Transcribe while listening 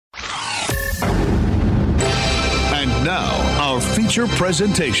feature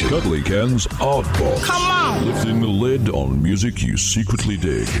presentation. Cuddly Ken's Oddballs. Come on! Lifting the lid on music you secretly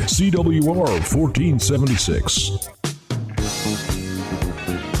dig. CWR 1476.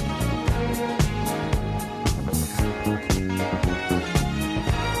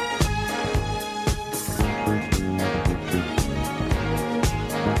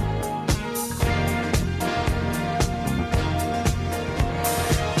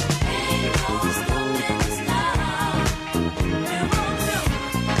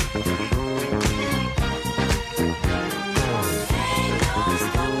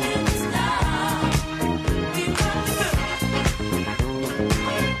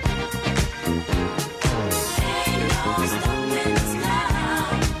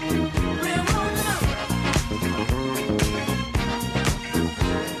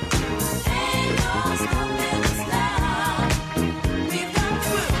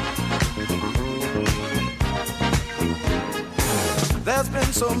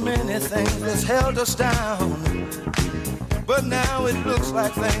 So many things that's held us down, but now it looks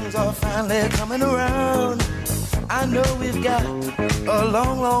like things are finally coming around. I know we've got a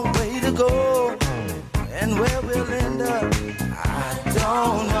long, long way to go, and where we'll end up, I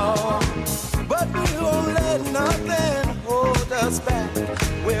don't know. But we won't let nothing hold us back.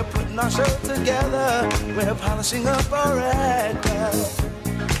 We're putting our show together, we're polishing up our act.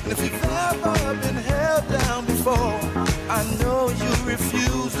 And if you've ever been held down before, I know you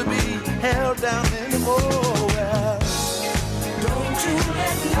refuse to be held down anymore. Well, don't you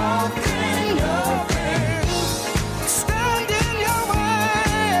let nothing stand in your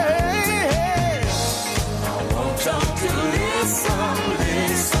way. I want y'all to listen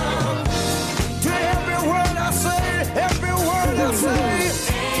to every word I say, every word I say.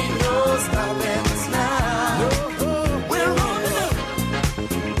 Ain't no stopping us now. We're on the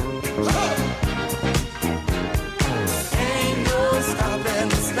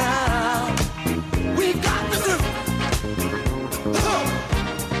stopping us now. We got the groove.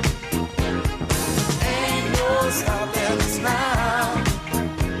 Ain't no stopping us now.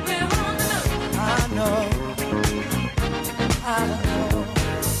 We're on the move. I know.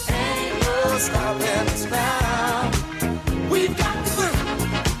 Ain't no stopping us now. We've got the groove.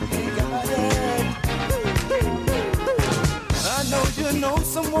 We got it. I know you know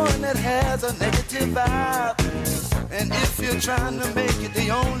someone that has a negative vibe. And if you're trying to make it, they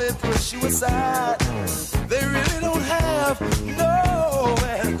only push you aside. They really don't have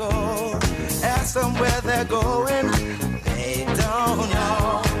nowhere to go. Ask them where they're going, they don't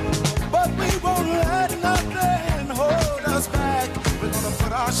know. But we won't let nothing hold us back. We're gonna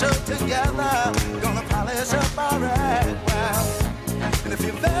put our show together, gonna polish up our act. Wow. And if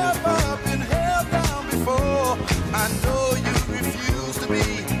you've ever been held down before, I know you refuse to be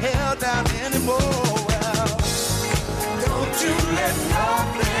held down anymore. Don't you let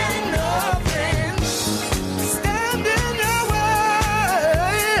nothing stand in your way.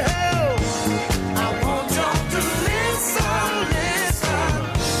 I want y'all to listen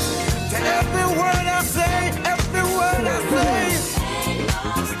to every word I say, every word I say.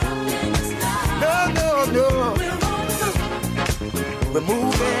 No. We're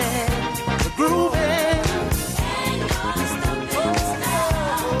moving, we're grooving.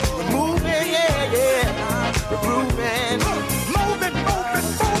 We're moving, yeah. We're grooving.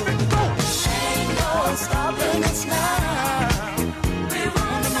 Stopping us now. We're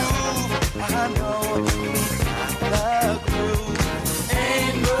on the move. I know we got the groove.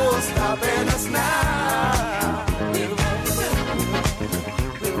 Ain't no stopping us now. We're on the move.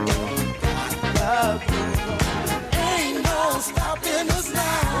 We got the groove. Ain't no stopping us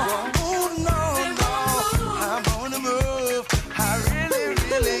now. Oh no. I'm on the move. I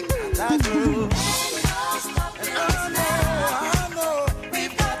really got that groove.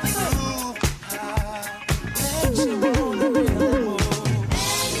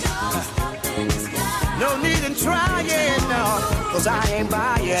 Cause I ain't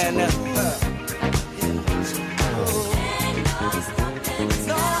buying. No.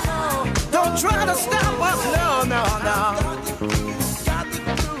 Don't try to stop us. No. Got the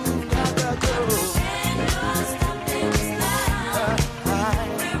groove.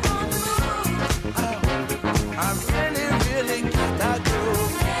 I really got that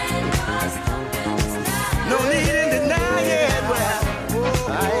groove. No need in denying. Well,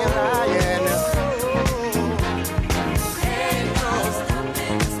 I ain't lying.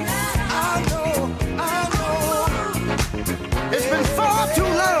 I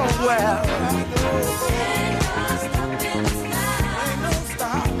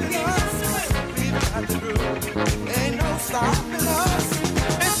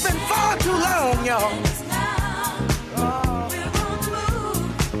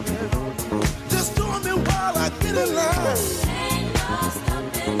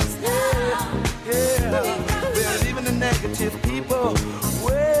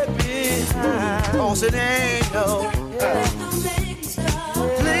way behind. Oh, say they ain't no. Yeah.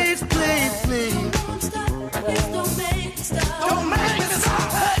 Please, please, please. Don't make me stop. Don't make me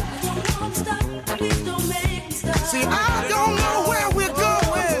stop. Please don't make me stop. See, I don't know where we're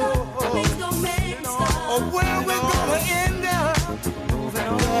going. Please don't make me stop. Or where we're gonna end up. Moving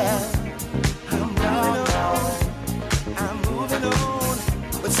on. I'm moving on.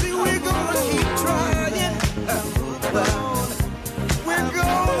 But see, we're gonna keep trying. Moving on. We're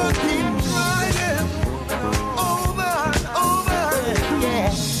gonna keep trying. Over and over. Yeah.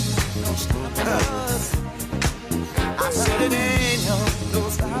 No stopping us. I said it ain't no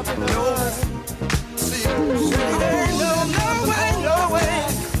stopping us. See, it ain't no way.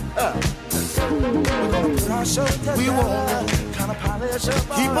 We're gonna put our show together. We won't kind of polish up.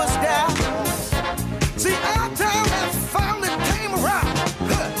 Keep us down. See, our time has finally came around.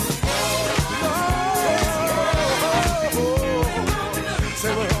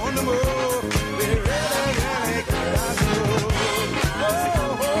 Say we're on the move. We're really got to move.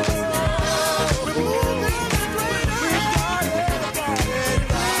 We're moving straight up. We got it.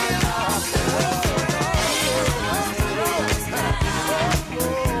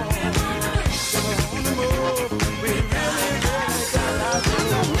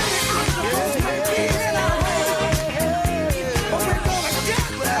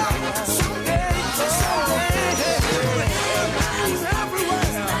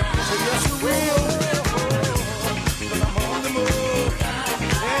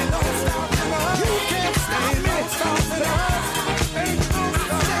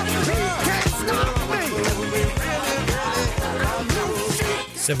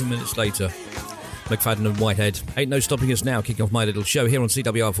 Seven minutes later, McFadden and Whitehead. Ain't no stopping us now, kicking off my little show here on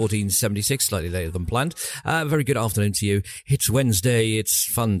CWR 1476, slightly later than planned. Very good afternoon to you. It's Wednesday, it's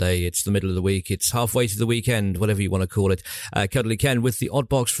fun day, it's the middle of the week, it's halfway to the weekend, whatever you want to call it. Cuddly Ken with the Odd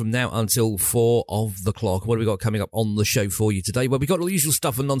Box from now until 4 of the clock. What have we got coming up on the show for you today? Well, we've got all the usual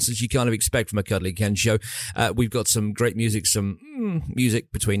stuff and nonsense you kind of expect from a Cuddly Ken show. We've got some great music, some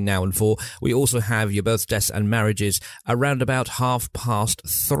music between now and 4. We also have your births, deaths and marriages around about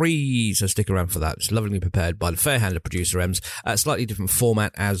 3:30, so stick around for that. It's lovingly prepared by the fair-handed producer Ems. Slightly different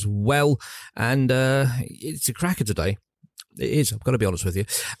format as well, and it's a cracker today. It is, I've got to be honest with you.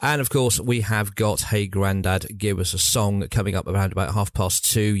 And of course, we have got Hey Grandad, Give Us a Song coming up around about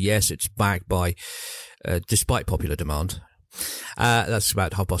 2:30. Yes, it's back by, despite popular demand. That's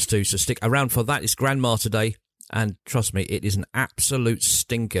about 2:30, so stick around for that. It's Grandma today, and trust me, it is an absolute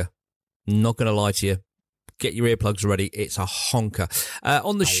stinker. Not going to lie to you. Get your earplugs ready. It's a honker.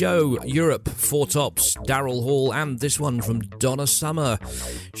 On the show, Europe, Four Tops, Daryl Hall, and this one from Donna Summer.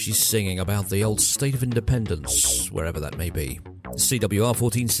 She's singing about the old state of independence, wherever that may be. CWR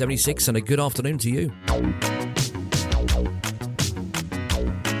 1476, and a good afternoon to you.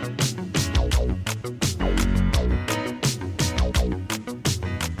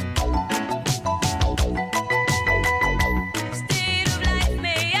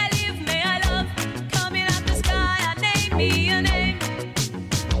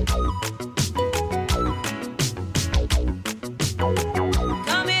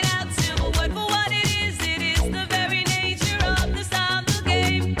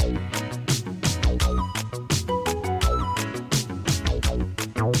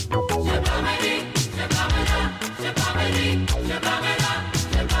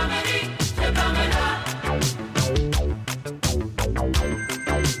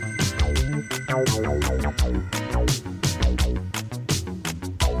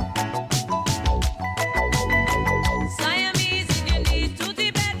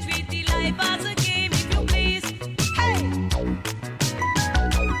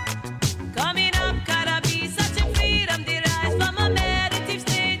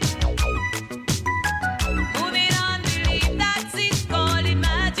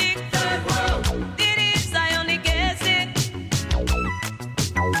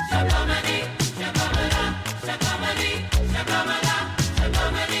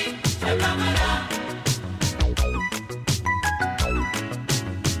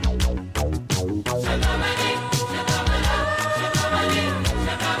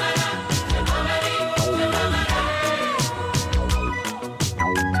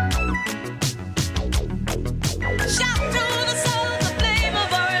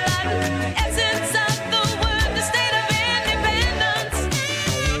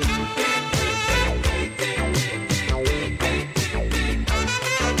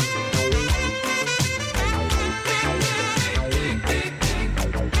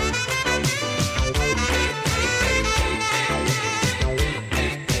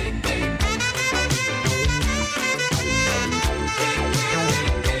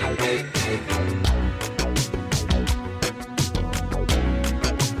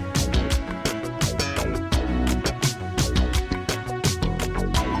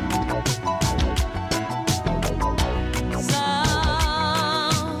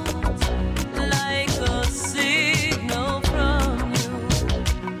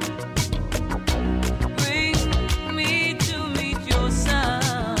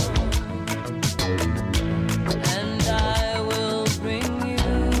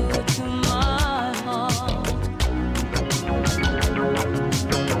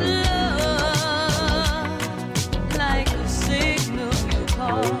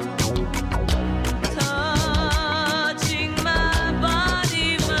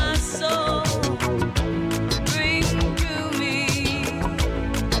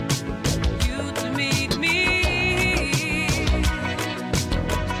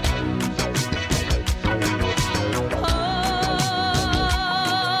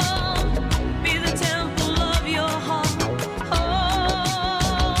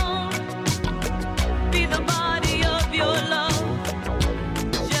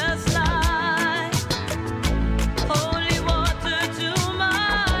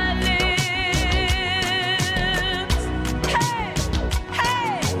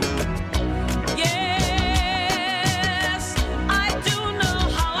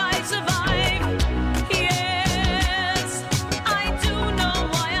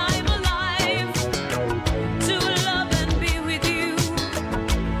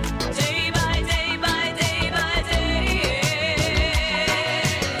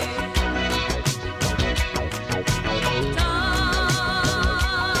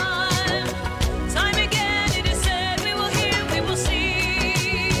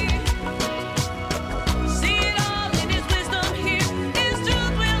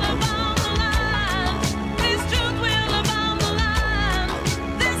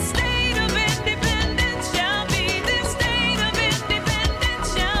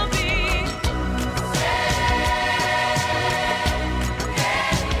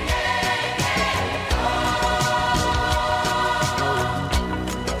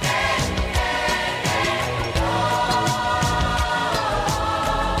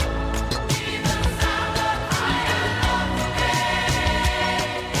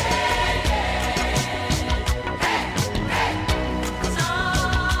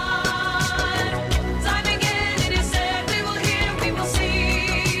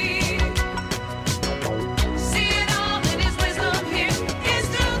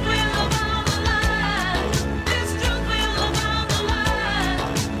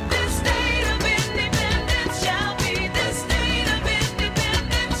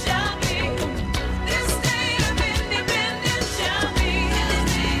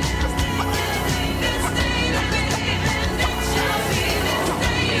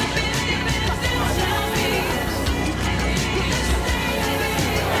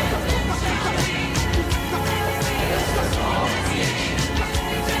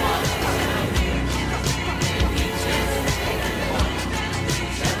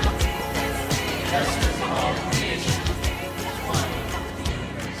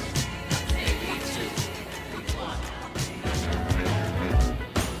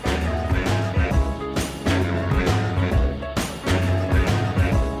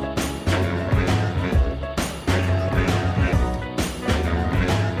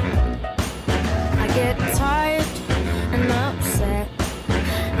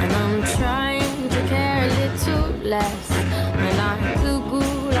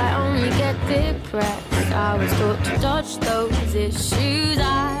 depressed. I was taught to dodge those issues.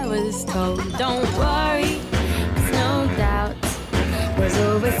 I was told, don't worry, there's no doubt. There's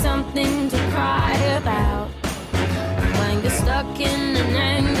always something to cry about. When you're stuck in an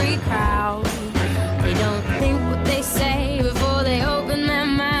angry crowd, they don't think what they say before they open their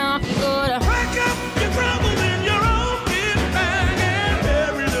mouth. You gotta pack up your troubles in your own kit bag and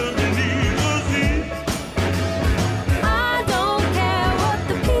bury them beneath the sea. I don't care what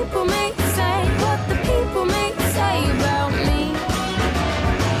the people may say, what the people may say about me.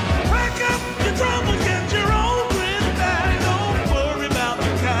 Pack up your troubles, get your own kit bag. Don't worry about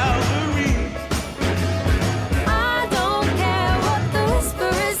the cavalry. I don't care what the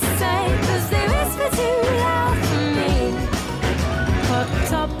whisperers say, 'cause they whisper too loud for me. Hot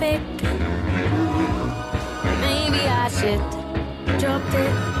topic, maybe I should drop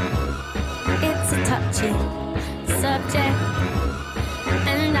it. It's a touchy subject,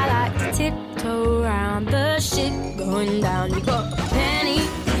 and I like to tiptoe around the shit going down. You got a penny,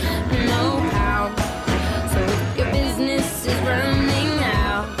 no pound. So if your business is running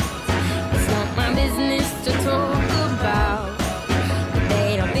out, it's not my business to talk about. But they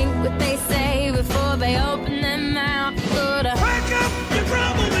don't think what they say before they open their mouth. You gotta Pack up your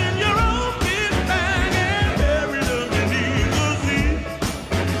troubles in your own kit bag and bury them beneath the sea.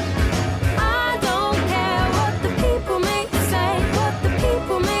 I don't care what the people may say, what the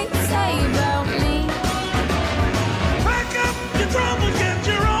people may say about me. Pack up your troubles, get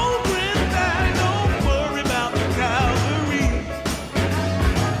your own kit bag. Don't worry about the cavalry.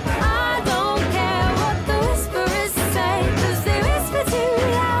 I don't care what the whisperers say, 'cause they whisper too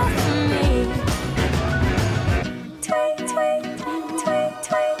loud for me. Tweet, tweet, tweet, tweet,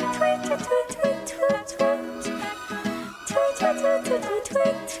 tweet, tweet, tweet, tweet, tweet, tweet. Tweet, tweet, tweet, tweet,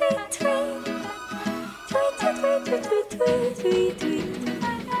 tweet, tweet, tweet, tweet. Tweet, tweet, tweet, tweet, tweet, tweet, tweet.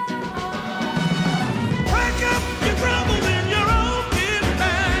 Pack up your troubles in your own kit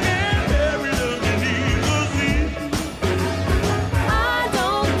bag and bury them beneath the sea. I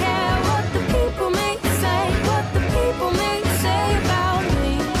don't care what the people may say, what the people may say about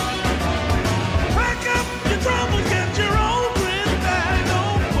me. Pack up your troubles, get your own kit bag.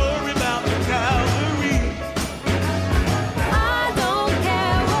 Don't worry about the cavalry. I don't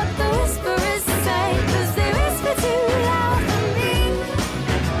care what the whisperers say, 'cause they whisper too loud for me.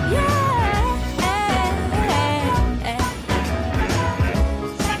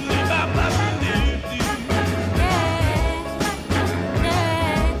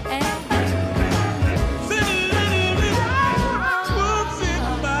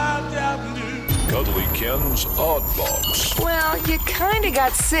 Cuddly Ken's Odd Box. Well, you kind of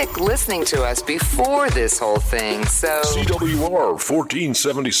got sick listening to us before this whole thing, so... CWR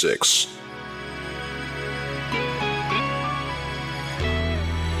 1476.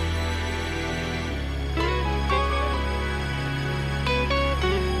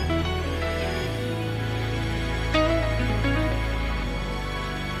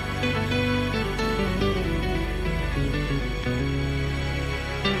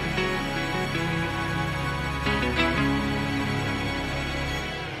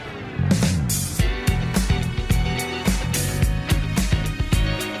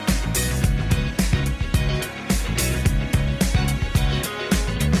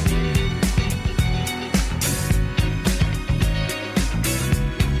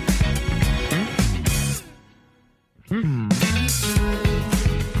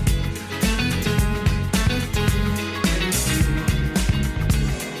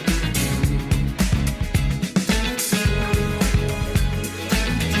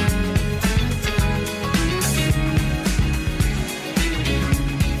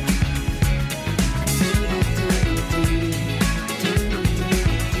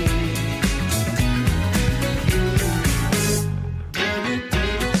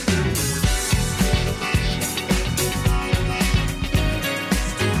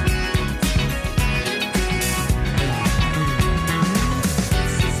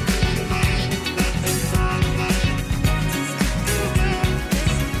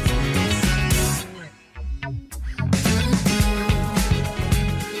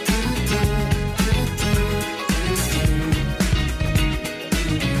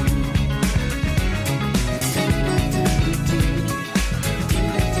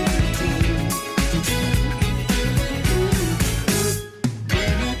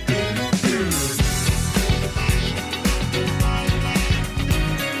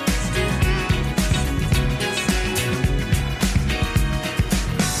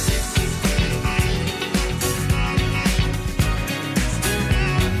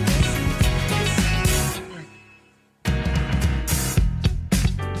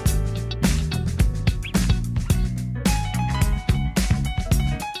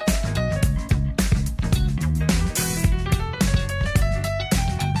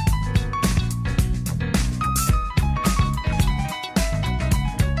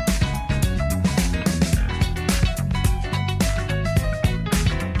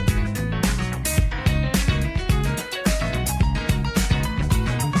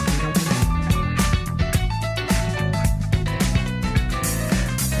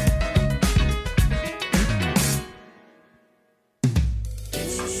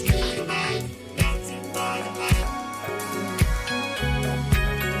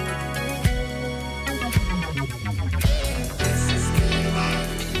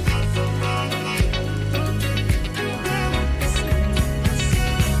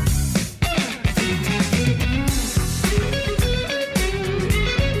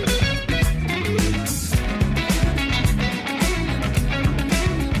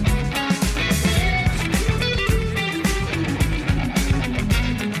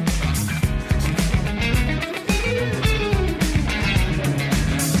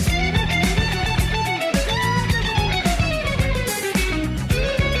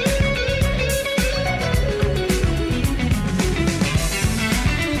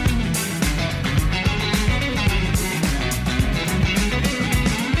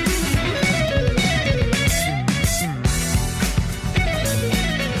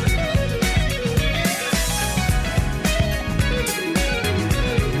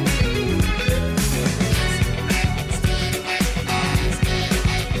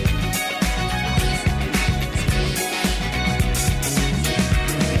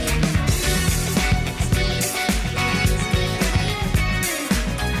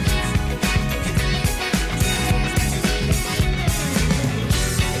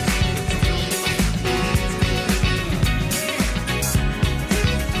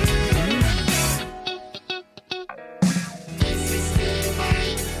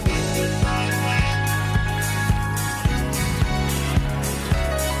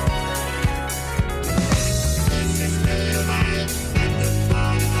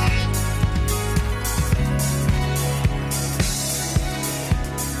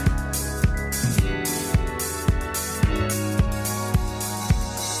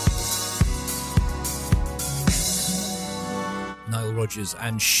 Rogers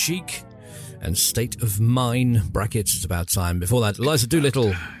and Chic and State of Mind, brackets, it's about time. Before that, Eliza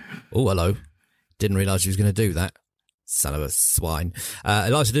Doolittle. Oh, hello. Didn't realise he was going to do that. Son of a swine.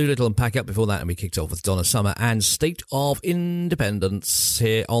 Eliza Doolittle and Pack Up before that, and we kicked off with Donna Summer and State of Independence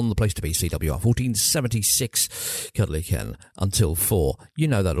here on the place to be, CWR 1476, Cuddly Ken, until 4. You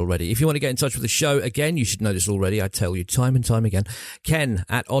know that already. If you want to get in touch with the show, again, you should know this already. I tell you time and time again. Ken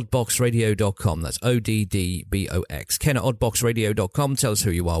at oddboxradio.com. That's ODDBOX. Ken at oddboxradio.com. Tell us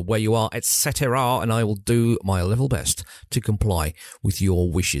who you are, where you are, etc. And I will do my level best to comply with your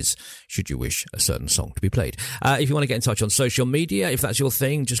wishes, should you wish a certain song to be played. If you want to get in touch on social media, if that's your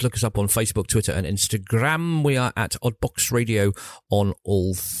thing, just look us up on Facebook, Twitter and Instagram. We are at Oddbox Radio on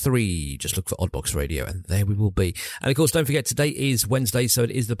all three. Just look for Oddbox Radio and there we will be. And of course, don't forget, today is Wednesday, so it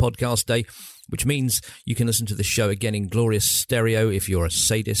is the podcast day, which means you can listen to the show again in glorious stereo if you're a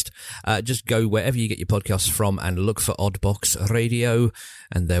sadist. Just go wherever you get your podcasts from and look for Oddbox Radio,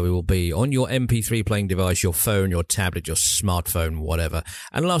 and there we will be on your MP3 playing device, your phone, your tablet, your smartphone, whatever.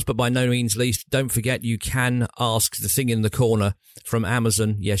 And last but by no means least, don't forget you can ask the thing in the corner from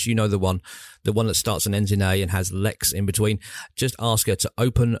Amazon. Yes, you know the one that starts and ends in A and has Lex in between. Just ask her to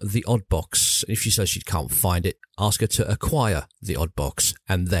open the Oddbox. If she says she can't find it, ask her to acquire the Oddbox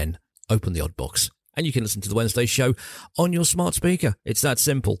and then open the Oddbox. And you can listen to the Wednesday show on your smart speaker. It's that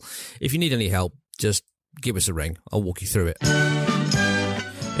simple. If you need any help, just give us a ring. I'll walk you through it.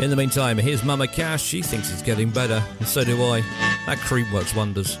 In the meantime, here's Mama Cash. She thinks it's getting better, and so do I. That cream works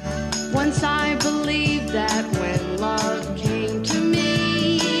wonders. Once I believed that when love came to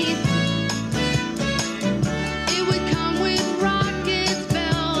me, it would come with rockets,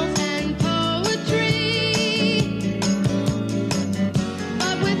 bells, and poetry.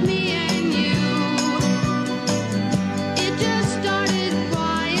 But with me and you, it just started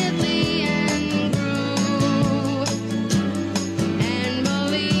quietly and grew. And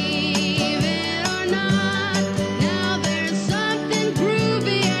believe it or not, now there's something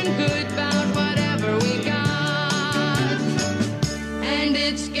groovy and good about whatever we got. And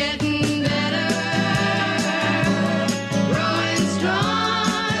it's getting better, growing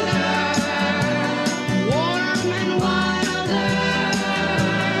stronger, warm and wilder,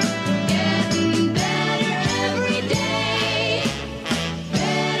 getting better every day,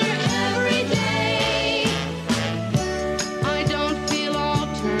 better every day. I don't feel all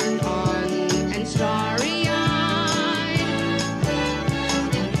turned on and starry-eyed.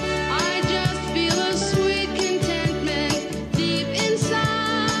 I just feel a sweet contentment deep inside.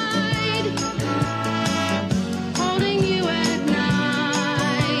 Holding you at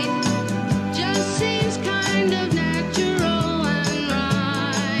night just seems kind of natural and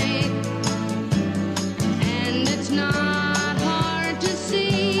right. And it's not hard to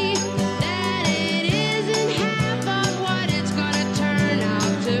see that it isn't half of what it's gonna turn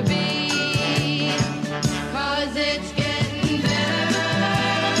out to be. 'Cause it's getting better,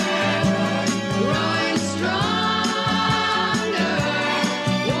 growing stronger,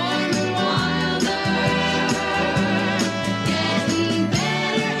 warm and wilder, getting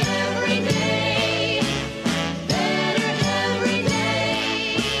better every day, better every day.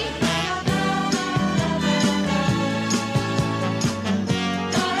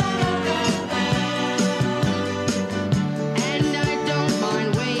 And I don't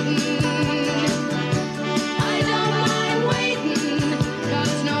mind waiting. I don't mind waiting,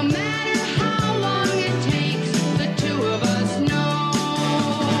 'cause no matter how long it takes, the two of us know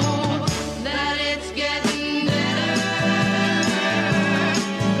that it's getting better,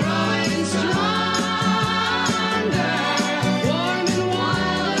 growing stronger, warm and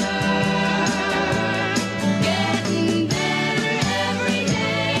wilder, getting better every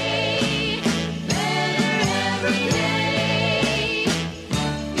day, better every day,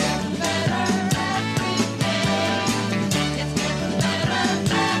 getting better every day. It's getting better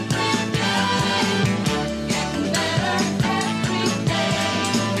every day, getting better every day.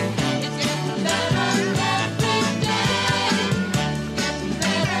 It's getting better every day, getting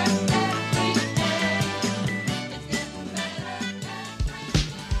better every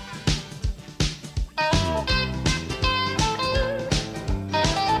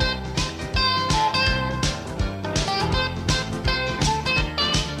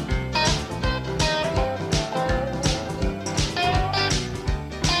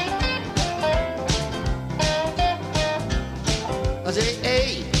I say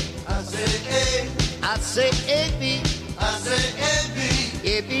A, I say A, I say A, B, I say A, B,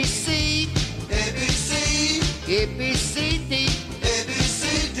 A, B, C, A, B, C, A, B, C, D, A, B, C,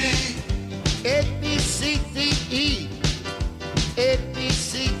 D, A, B, C, D, E, A, B,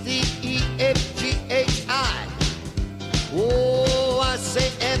 C, D, E, F, G, H, I. Oh, I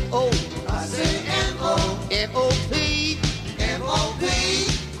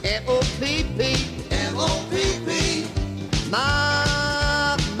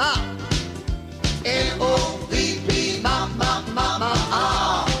Mama, M-O-P-P, mama, mama,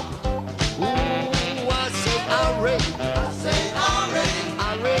 ah. Ooh, I say R-A-G,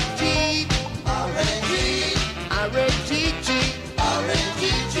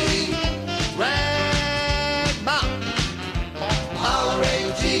 R-A-G-G, Ragma,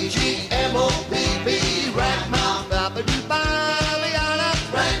 R-A-G-G-M-O-P-P, Ragma, Baba-doo-ba-ba-yana,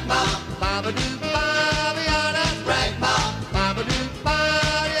 Ragma, Baba-doo-ba-ba-yana, Ragma,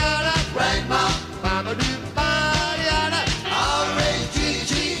 Baba-doo-ba-yana, Ragma, Baba-doo-ba-yana,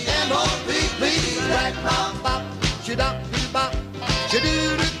 R-A-G-G-M-O-P-P, Ragma, Bop, shadop-doo-bop,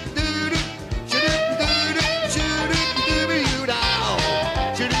 shadoo-doo-doo-doo, shadoo-doo-doo, shadoo-doo-doo-doo-dow,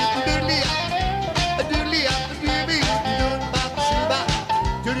 shadoo-doo-doo-doo-doo, a-doo-doo-doo-doo, a-doo-doo-doo-doo-bop, shoo-bop,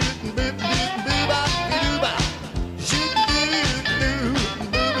 shoo-doo-doo-doo-doo-bop, shoo-doo-bop,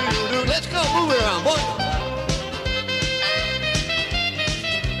 shoo-doo-doo-doo-doo-doo. Let's go, move it around, boy.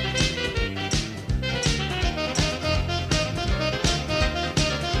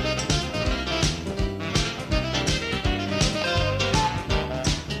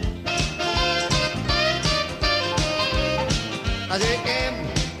 I say M,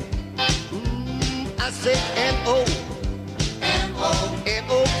 I say M-O,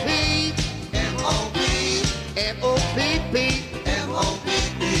 M-O-P, M-O-P-P,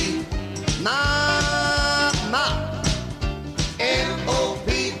 Mama,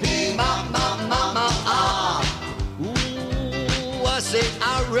 M-O-P-P, mama, mama, ah. Ooh, I say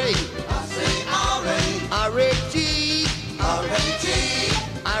R-A, R-A-G, R-A-G-G,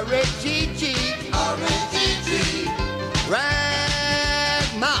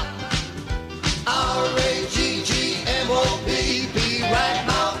 Ragma, R-A-G-G-M-O-P-P,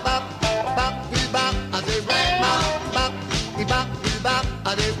 Ragma, bop, bop, bop, I say Ragma, bop, bop, bop,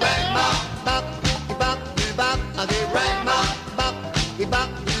 I say Ragma, bop, bop, bop, I say Ragma, bop, bop,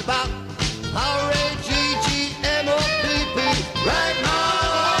 bop, R-A-G-G-M-O-P-P, Ragma.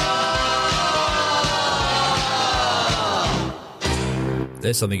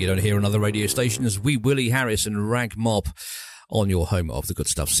 There's something you don't hear on other radio stations. Wee Willie Harris and Rag Mop on your home of the good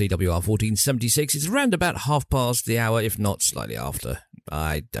stuff, CWR 1476. It's around about 1/2 the hour, if not slightly after.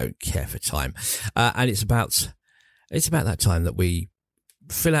 I don't care for time. And it's about that time that we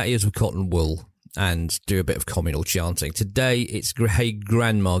fill our ears with cotton wool and do a bit of communal chanting. Today, it's Hey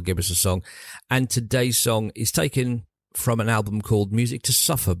Grandma, Give Us a Song. And today's song is taken from an album called Music to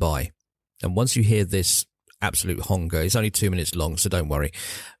Suffer By. And once you hear this absolute honker, it's only 2 minutes long, so don't worry.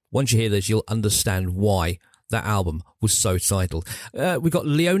 Once you hear this, you'll understand why that album was so titled. We've got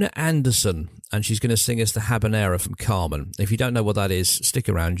Leona Anderson, and she's going to sing us the Habanera from Carmen. If you don't know what that is, stick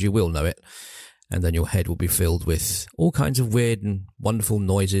around, you will know it. And then your head will be filled with all kinds of weird and wonderful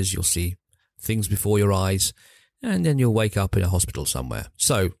noises. You'll see things before your eyes, and then you'll wake up in a hospital somewhere.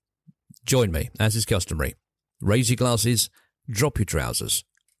 So, join me, as is customary. Raise your glasses, drop your trousers,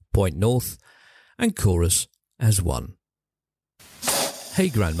 point north, and chorus as one. Hey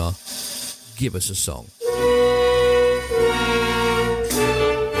Grandma, give us a song.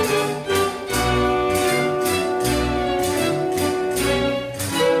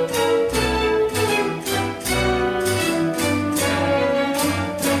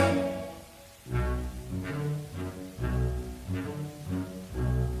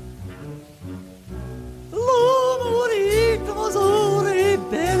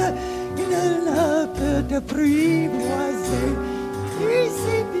 Apprivoisé,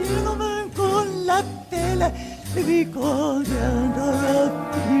 ici bien en main qu'on l'appelle, lui conviendra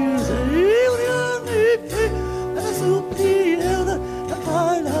plus rien n'est fait à soupir,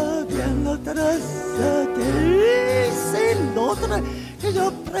 pas la bien notre c'est l'autre que je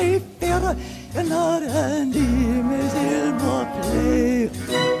préfère, il n'a rien dit, mais il m'a plaît.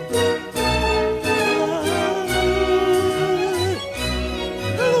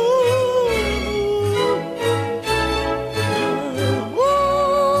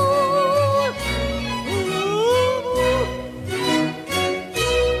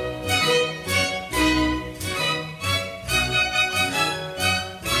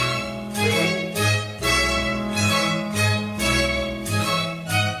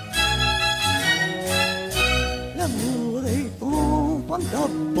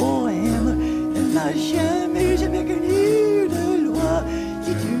 Jamais connu de loi.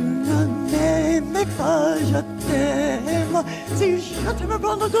 Si tu ne m'aimais pas, je t'aime. Si je t'aime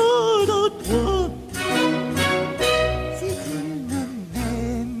prendre de toi. Si tu ne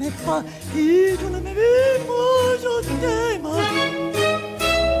m'aimais pas, si tu ne m'aimais pas, je t'aime.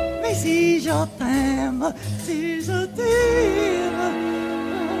 Mais si je t'aime, si je t'aime.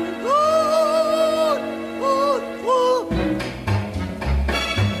 Oh, oh, oh.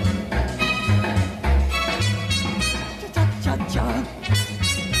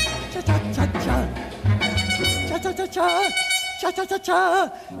 cha cha cha cha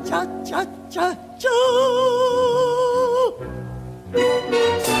cha cha cha.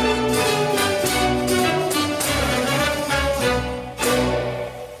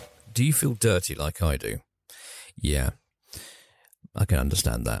 Do you feel dirty like I do? Yeah, I can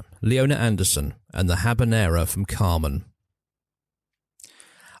understand that. Leona Anderson and the Habanera from Carmen.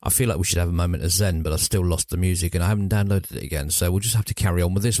 I feel like we should have a moment of zen, but I've still lost the music and I haven't downloaded it again, so we'll just have to carry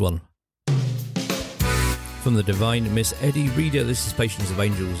on with this one. From the divine Miss Eddie Reader, this is Patience of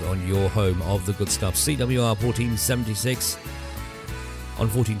Angels on your home of the good stuff. CWR 1476 on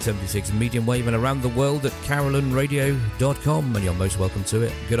 1476 medium wave and around the world at carolanradio.com, and you're most welcome to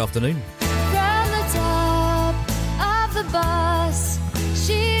it. Good afternoon. From the top of the bus,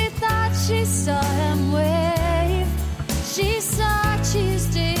 she thought she saw him wave. She saw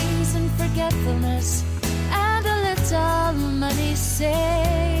Tuesdays and forgetfulness and a little money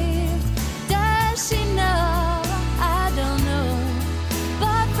saved. Does she know? I don't know.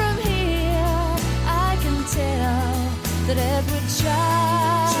 But from here I can tell that Edward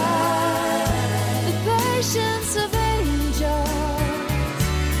tried the patience of angels.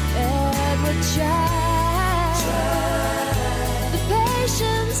 Edward tried the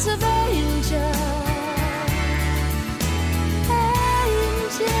patience of angels.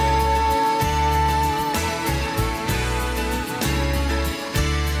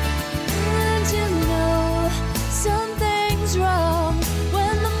 And you know something's wrong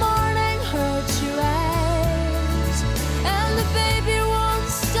when the morning hurts your eyes and the baby won't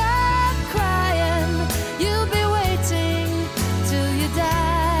stop crying. You'll be waiting till you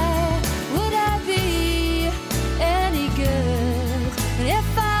die. Would I be any good? And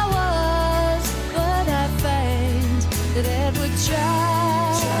if I was, would I find that Edward tried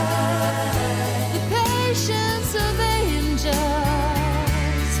the patience of angels?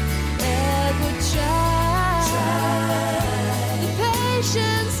 Edward tried the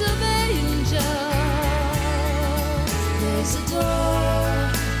patience of angels. There's a door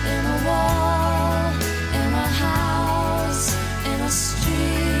in a wall, in a house, in a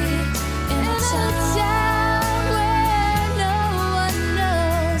street, in a town where no one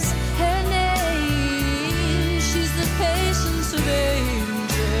knows her name. She's the patience of angels.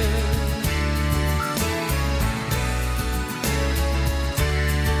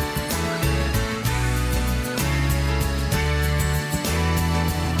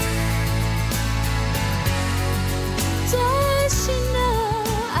 Does she know?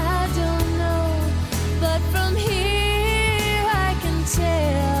 I don't know. But from here I can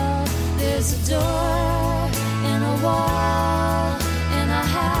tell there's a door in a wall, in a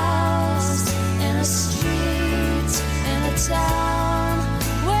house, in a street, in a town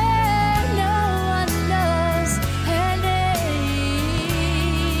where no one knows her name.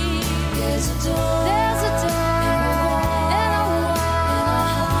 There's a door. There's a door in a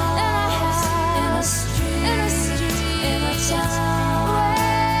wall, in a house, in a street, in a town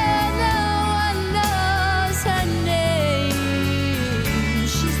where no one knows her name.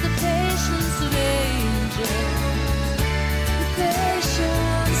 She's the patience of angels. The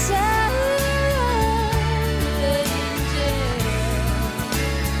patience of angels.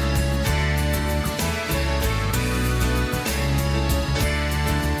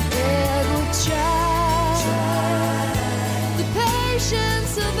 Edward tried the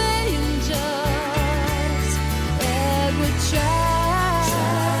patience of angels. Edward tried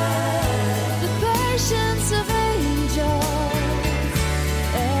the patience of angels.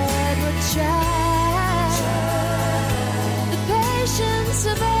 Edward tried the patience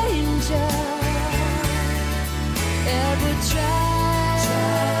of angels. Edward tried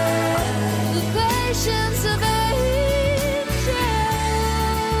the patience of angels.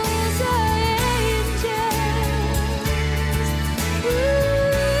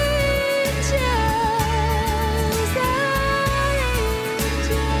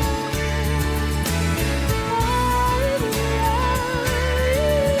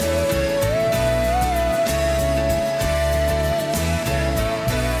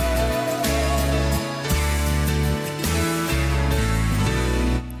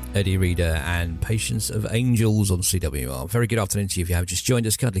 Eddie Reader and Patience of Angels on CWR. Very good afternoon to you if you have just joined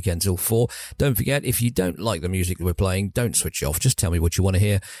us. Cuddly Ken till 4. Don't forget, if you don't like the music that we're playing, don't switch off. Just tell me what you want to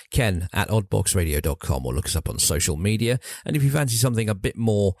hear. Ken at oddboxradio.com, or look us up on social media. And if you fancy something a bit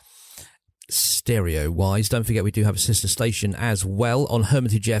more stereo-wise, don't forget we do have a sister station as well on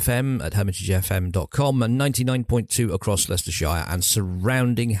Hermitage FM at hermitagefm.com, and 99.2 across Leicestershire and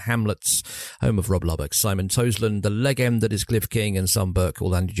surrounding hamlets, home of Rob Lubbock, Simon Toseland, the legend that is Cliff King, and Sam Burke,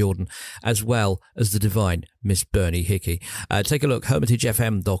 or Andy Jordan, as well as the divine Miss Bernie Hickey. Take a look,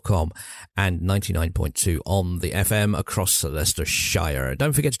 hermitagefm.com and 99.2 on the FM across Leicestershire.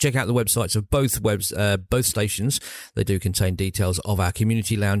 Don't forget to check out the websites of both stations. They do contain details of our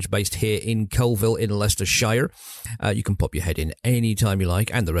community lounge based here in Colville in Leicestershire. You can pop your head in any time you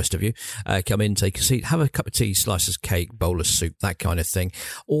like, and the rest of you. Come in, take a seat, have a cup of tea, slices of cake, bowl of soup, that kind of thing.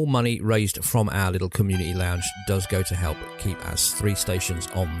 All money raised from our little community lounge does go to help keep us 3 stations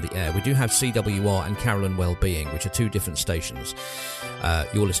on the air. We do have CWR and Carolyn Wellbeing, which are 2 different stations.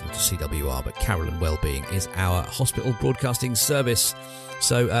 You're listening to CWR, but Carolyn Wellbeing is our hospital broadcasting service.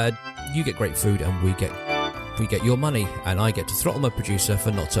 So you get great food and we get your money, and I get to throttle my producer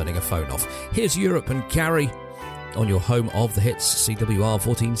for not turning a phone off. Here's Europe and Carrie on your home of the hits, CWR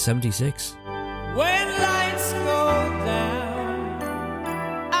 1476. When lights go down,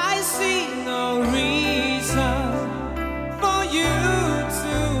 I see no reason for you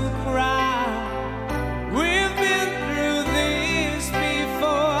to cry. We've been through this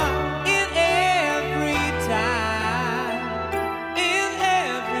before, in every time, in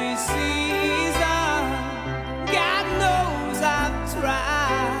every season. God knows I've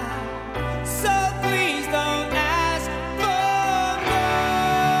tried, so please don't ask for more.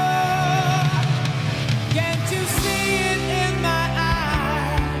 Can't you see it in my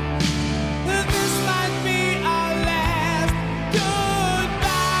eyes? This might be our last goodbye.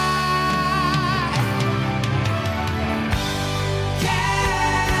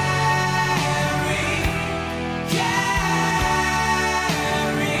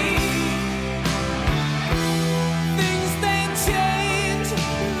 Carry, things they change,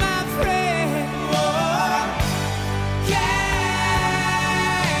 my friend. Oh,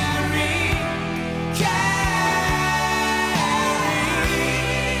 carry.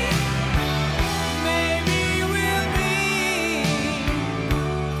 Maybe we'll meet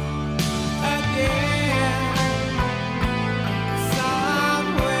again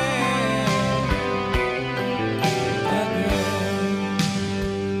somewhere again.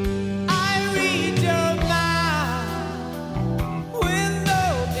 I read your mind with no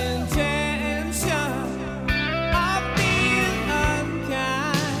intention of being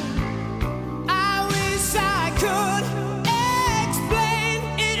unkind. I wish I could explain.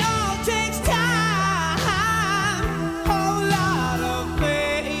 It all takes time, whole lot of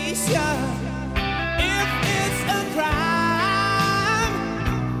patience. If it's a crime,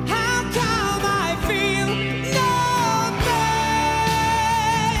 how come I feel no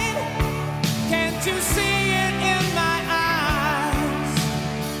pain? Can't you see it in my eyes?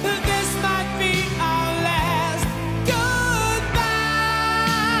 This might be our last goodbye.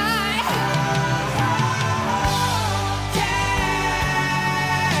 Carry,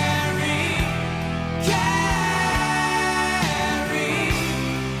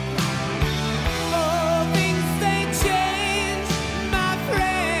 oh, things they change, my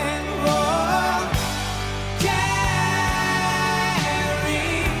friend. Oh, carry.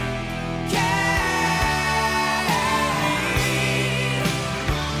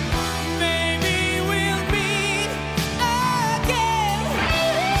 Maybe we'll meet again.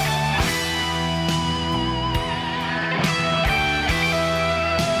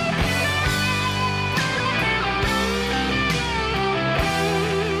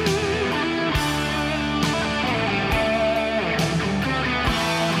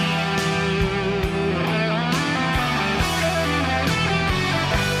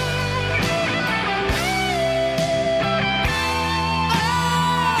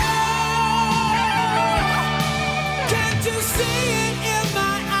 Can't you see it in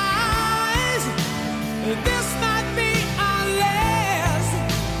my eyes? This might be our last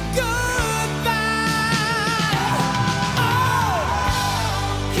goodbye. Oh,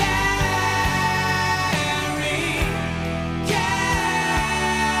 carry,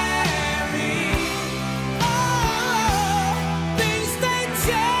 oh, things they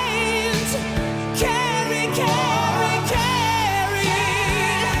change. Carry, carry, carry.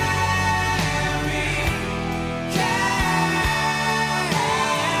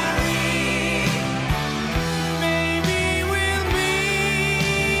 Maybe we'll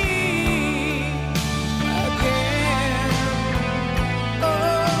meet again.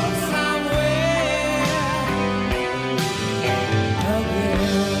 Oh, somewhere again.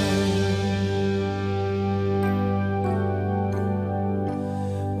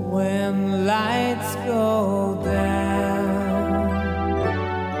 When lights go down.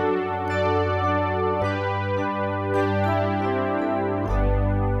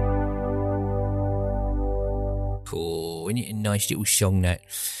 Cool, isn't it a nice little song that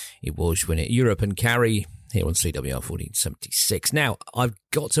it was, when it Europe and Carrie here on CWR 1476. Now, I've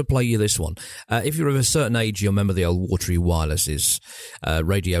got to play you this one. If you're of a certain age, you'll remember the old watery wirelesses,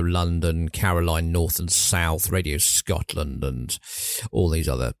 Radio London, Caroline North and South, Radio Scotland, and all these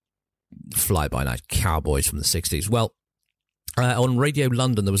other fly-by-night cowboys from the 60s. Well, on Radio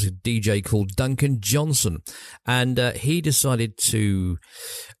London, there was a DJ called Duncan Johnson, and he decided to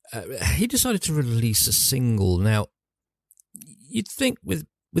release a single. Now, you'd think with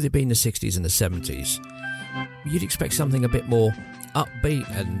it being the 60s and the 70s, you'd expect something a bit more upbeat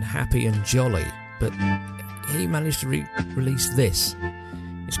and happy and jolly, but he managed to release this.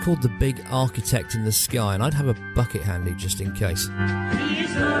 It's called The Big Architect in the Sky, and I'd have a bucket handy just in case.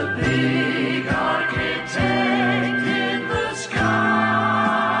 He's the big architect in the sky.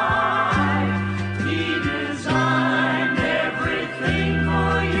 He designed everything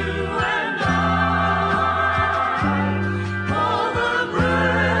for you and I. All the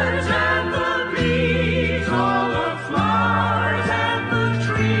birds and the bees, all the flowers and the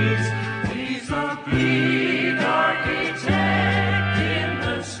trees. He's the big architect in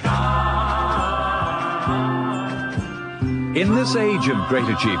the sky. In this age of great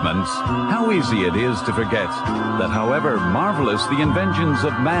achievements, how easy it is to forget that however marvelous the inventions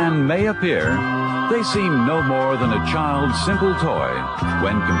of man may appear, they seem no more than a child's simple toy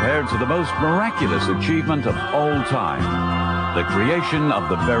when compared to the most miraculous achievement of all time, the creation of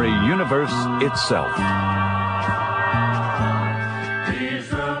the very universe itself. He's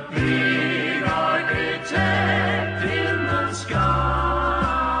the big architect in the sky.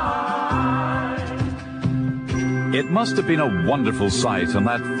 It must have been a wonderful sight on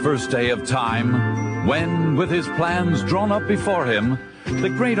that first day of time when, with his plans drawn up before him, the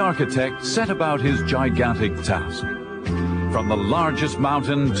great architect set about his gigantic task. From the largest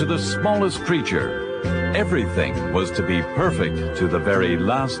mountain to the smallest creature, everything was to be perfect to the very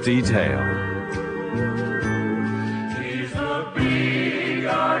last detail. He's the big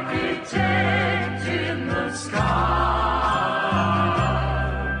architect in the sky.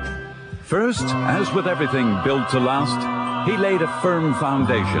 First, as with everything built to last, he laid a firm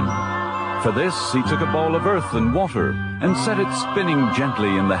foundation. For this, he took a ball of earth and water and set it spinning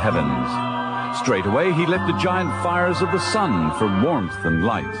gently in the heavens. Straight away, he lit the giant fires of the sun for warmth and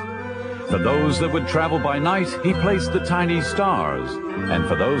light. For those that would travel by night, he placed the tiny stars. And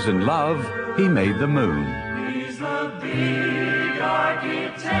for those in love, he made the moon. He's the big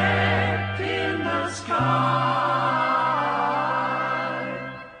architect in the sky.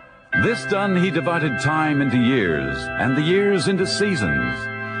 This done, he divided time into years, and the years into seasons.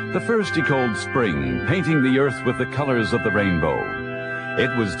 The first he called spring, painting the earth with the colors of the rainbow. It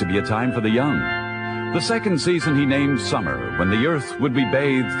was to be a time for the young. The second season he named summer, when the earth would be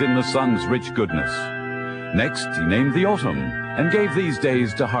bathed in the sun's rich goodness. Next, he named the autumn, and gave these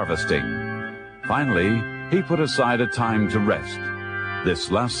days to harvesting. Finally, he put aside a time to rest.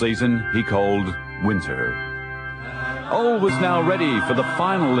 This last season he called winter. All was now ready for the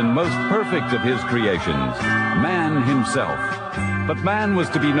final and most perfect of his creations, man himself. But man was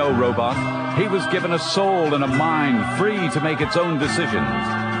to be no robot. He was given a soul and a mind free to make its own decisions.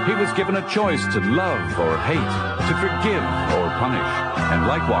 He was given a choice to love or hate, to forgive or punish. And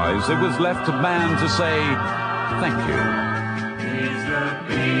likewise, it was left to man to say, thank you. He's the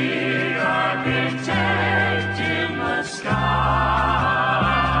big architect in the sky.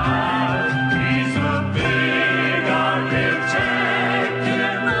 He's the big architect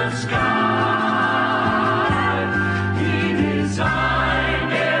in the sky. He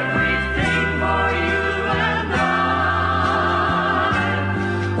designed everything for you and I.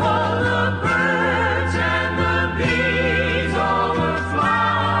 All the birds and the bees, all the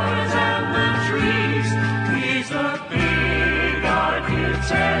flowers and the trees. He's the big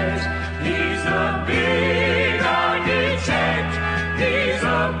architect. He's the big architect. He's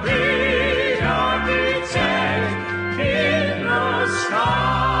the big architect in the sky.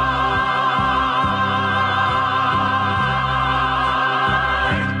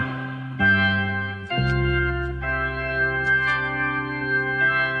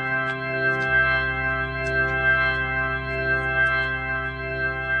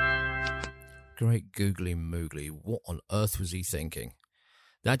 Great googly moogly. What on earth was he thinking?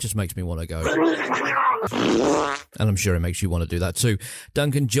 That just makes me want to go. And I'm sure it makes you want to do that too.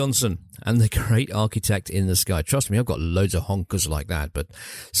 Duncan Johnson and the Great Architect in the Sky. Trust me, I've got loads of honkers like that, but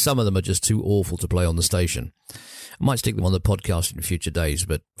some of them are just too awful to play on the station. I might stick them on the podcast in future days,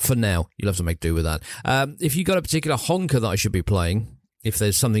 but for now, you'll have to make do with that. If you've got a particular honker that I should be playing, if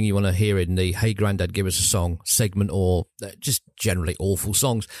there's something you want to hear in the Hey Grandad, Give Us a Song segment, or just generally awful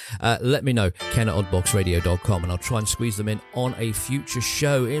songs, let me know, ken at oddboxradio.com, and I'll try and squeeze them in on a future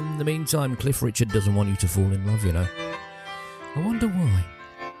show. In the meantime, Cliff Richard doesn't want you to fall in love, you know. I wonder why.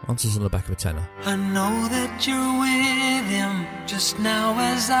 Answers on the back of a tenner. I know that you're with him just now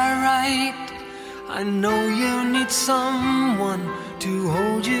as I write. I know you need someone to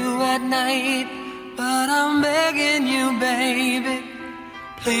hold you at night, but I'm begging you, baby,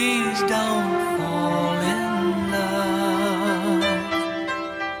 please don't fall in love.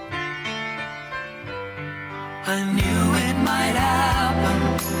 I knew it might happen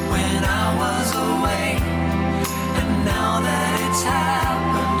when I was away, and now that it's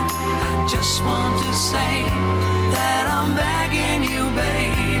happened, I just want to say that I'm begging you,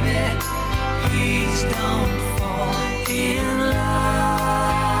 baby, please don't fall in love.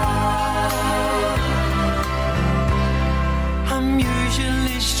 I'm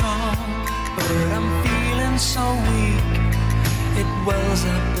usually strong, but I'm feeling so weak. It wells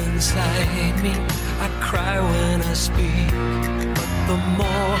up inside me, I cry when I speak. But the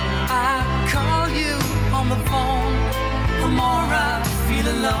more I call you on the phone, the more I feel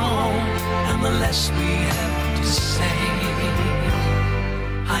alone, and the less we have to say.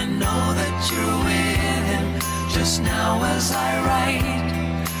 I know that you're with him just now as I write.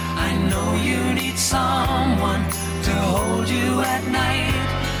 I know you need someone to hold you at night,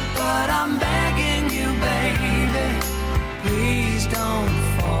 but I'm begging you, baby, please don't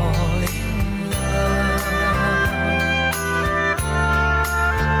fall in love.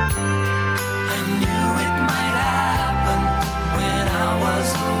 I knew it might happen when I was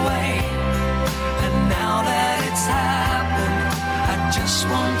away, and now that it's happened, I just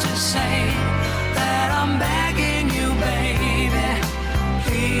want to say that I'm begging you, baby,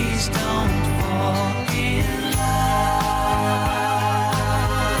 please don't fall in love.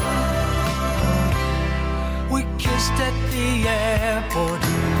 We kissed at the airport,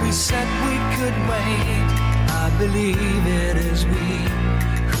 we said we could wait. I believe it is we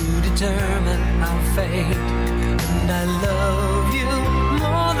who determine our fate, and I love you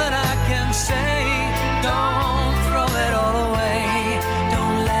more than I can say. Don't throw it all away,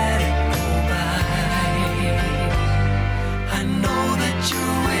 don't let it go by. I know that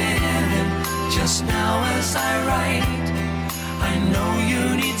you're with him just now as I write. I know you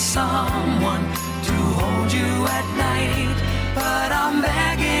need someone to hold you at night, but I'm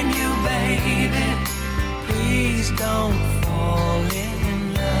begging you, baby, please don't fall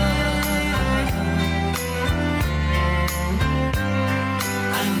in love.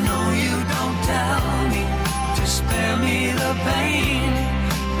 I know you don't tell me to spare me the pain.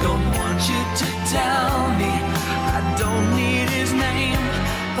 Don't want you to tell me I don't need his name,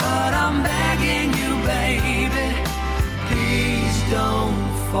 but I'm begging you, baby, please don't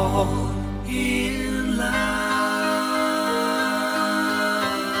fall in love.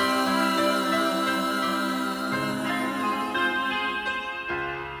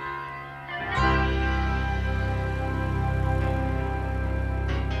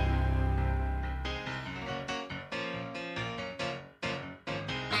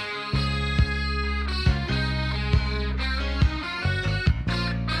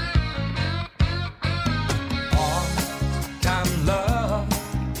 Part-time love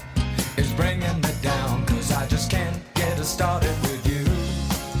is bringing me down, 'cause I just can't get it started with you.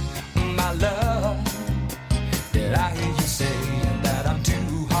 My love, did I hear you say that I'm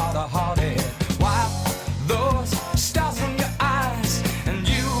too hard-hearted? Wipe those stars from your eyes, and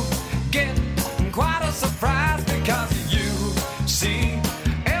you get quite a surprise, because you see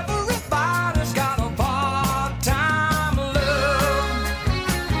everybody's got a part-time love.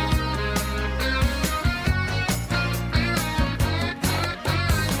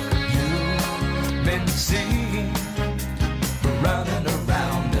 You've been seen running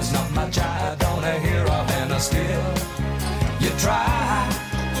around. There's not much I don't hear of, and still you try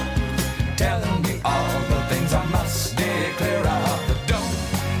telling me all the things I must steer clear of. But don't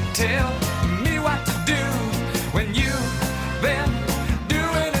tell me what to do when you've been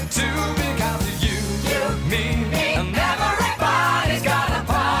doing it too, because you, me, and everybody's got a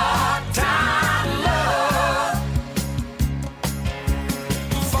part-time love.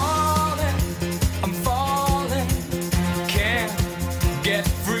 Falling, I'm falling, can't get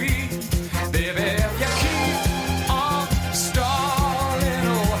free, baby. If you keep on stalling,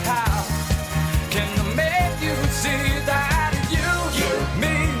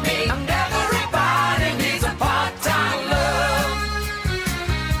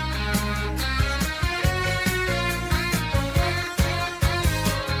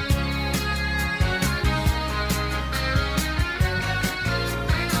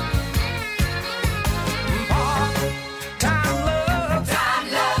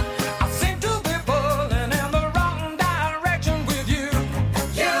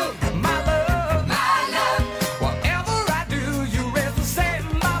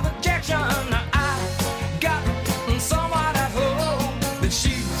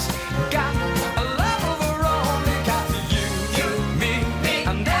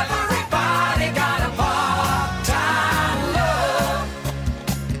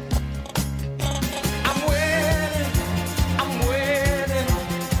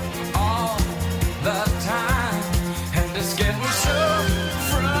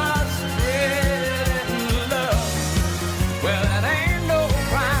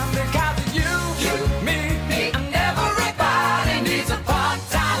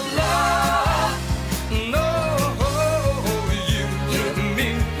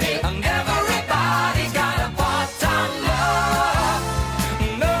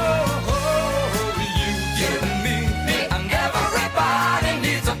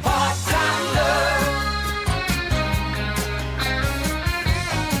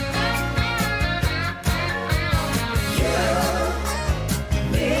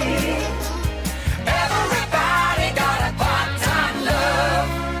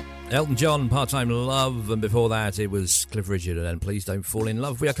 Elton John, Part-Time Love, and before that it was Cliff Richard and Please Don't Fall in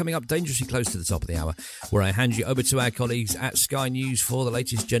Love. We are coming up dangerously close to the top of the hour, where I hand you over to our colleagues at Sky News for the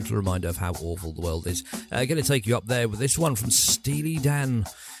latest gentle reminder of how awful the world is. Going to take you up there with this one from Steely Dan.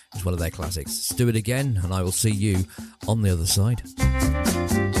 It's one of their classics. Let's do it again, and I will see you on the other side.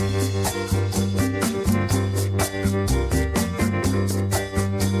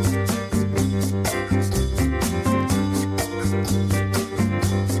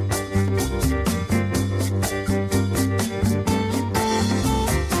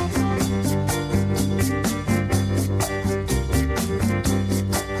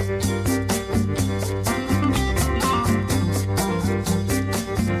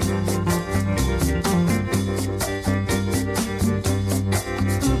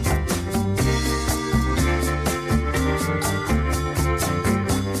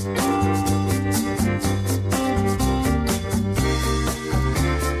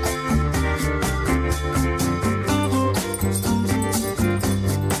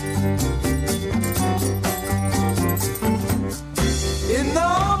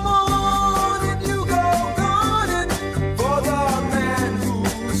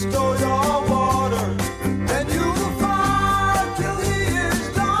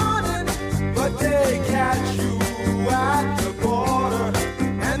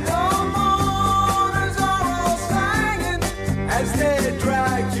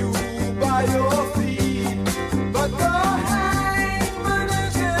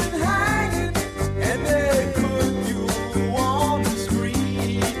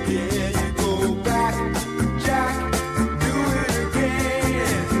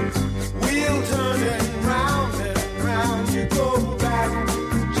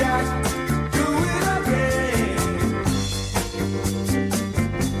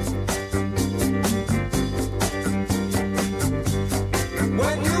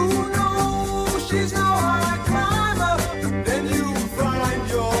 When you know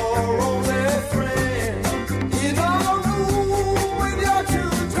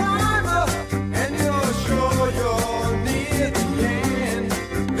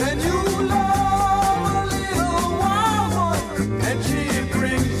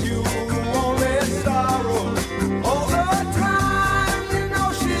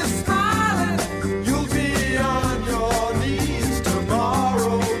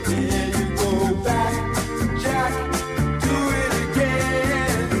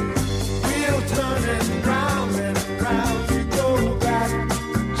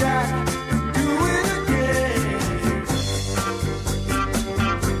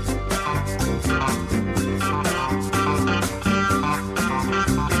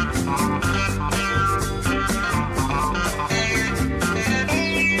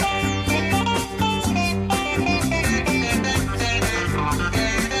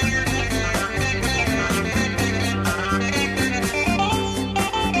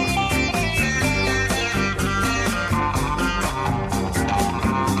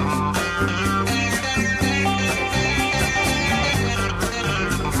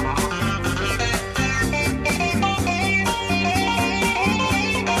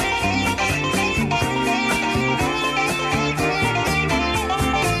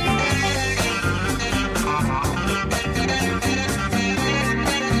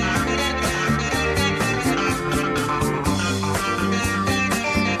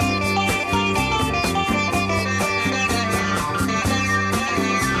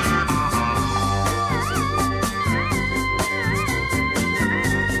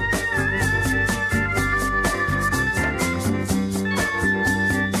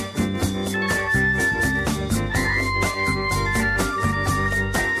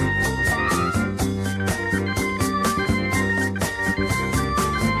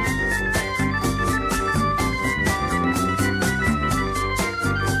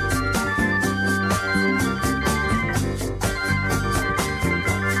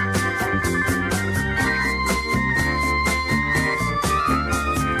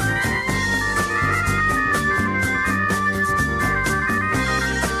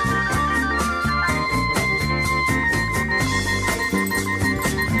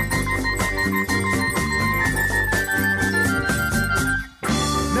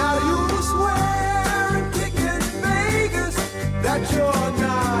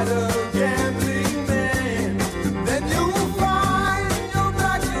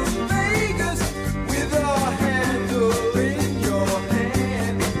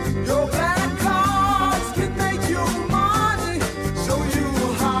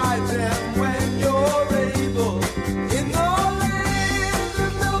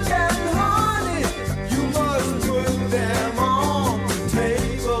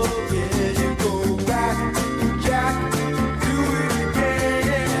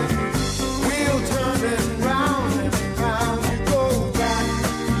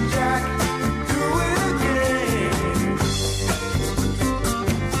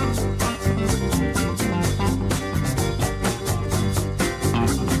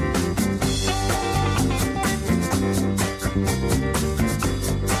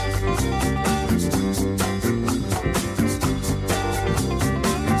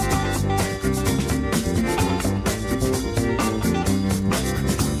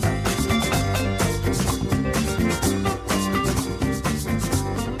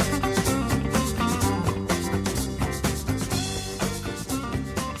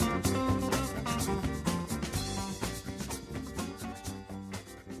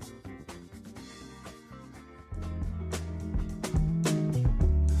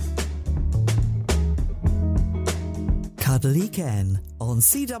Cuddly Ken on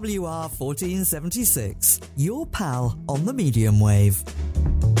CWR 1476, your pal on the medium wave.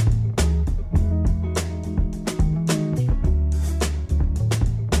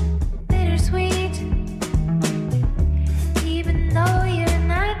 Bittersweet, even though you're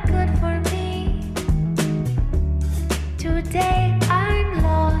not good for me. Today I'm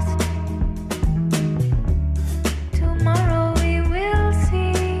lost. Tomorrow we will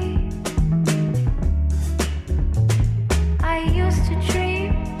see. I used to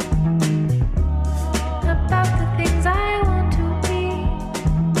dream about the things I want to be.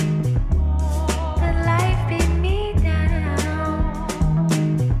 But life beat me down.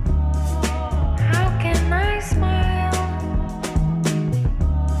 How can I smile?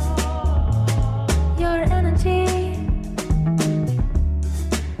 Your energy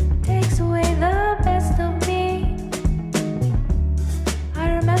takes away the best of me. I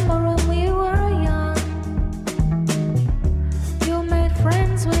remember when we were young. You made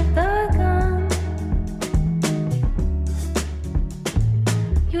friends with the gun.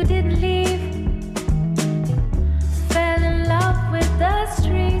 You didn't leave. Fell in love with the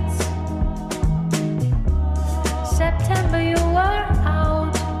streets. September you were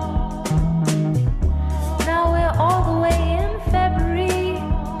out. Now we're all the way in February.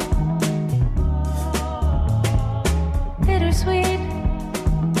 Bittersweet.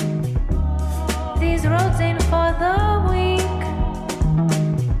 These roads ain't for the weak.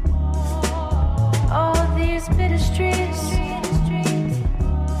 All these bitter streets.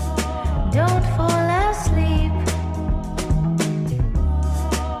 Don't fall asleep.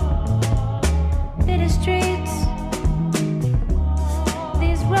 Bitter streets.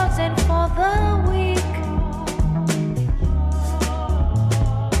 These roads ain't for the weak.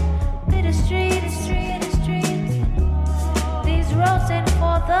 Bitter streets. These roads ain't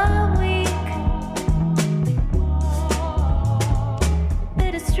for the weak.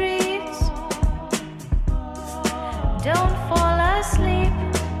 Bitter streets. Don't fall asleep.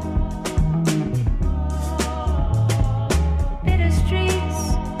 Bitter streets.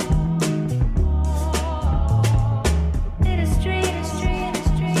 Bitter streets.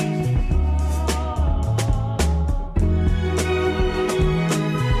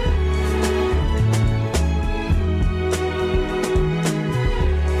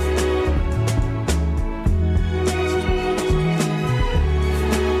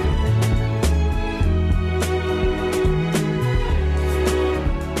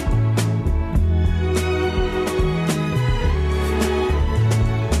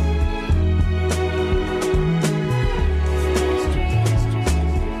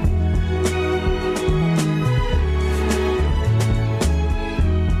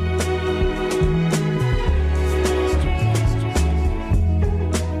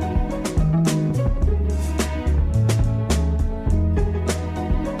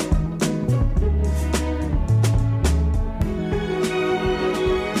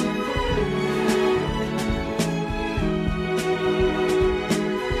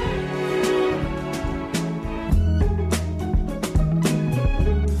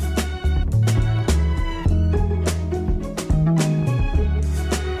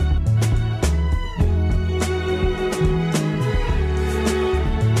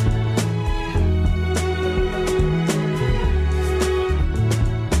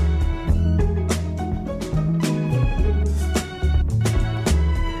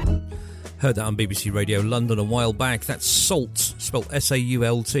 Heard that on BBC Radio London a while back. That's Salt, spelled Sault,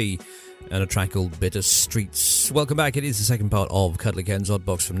 and a track called Bitter Streets. Welcome back. It is the second part of Cuddly Ken's Odd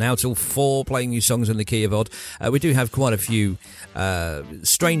Box from now till 4, playing you songs in the key of odd. We do have quite a few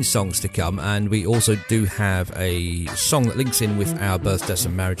strange songs to come, and we also do have a song that links in with our birthdays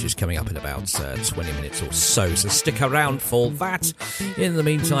and marriages coming up in about 20 minutes or so. So stick around for that. In the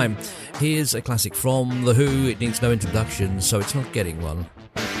meantime, here's a classic from The Who. It needs no introduction, so it's not getting one.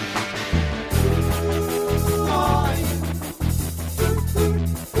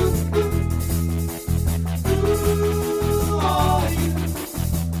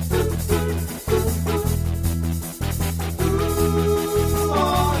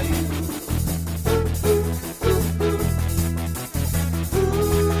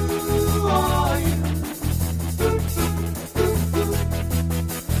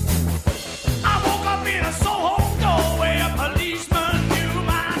 I woke up in a Soho doorway, a policeman knew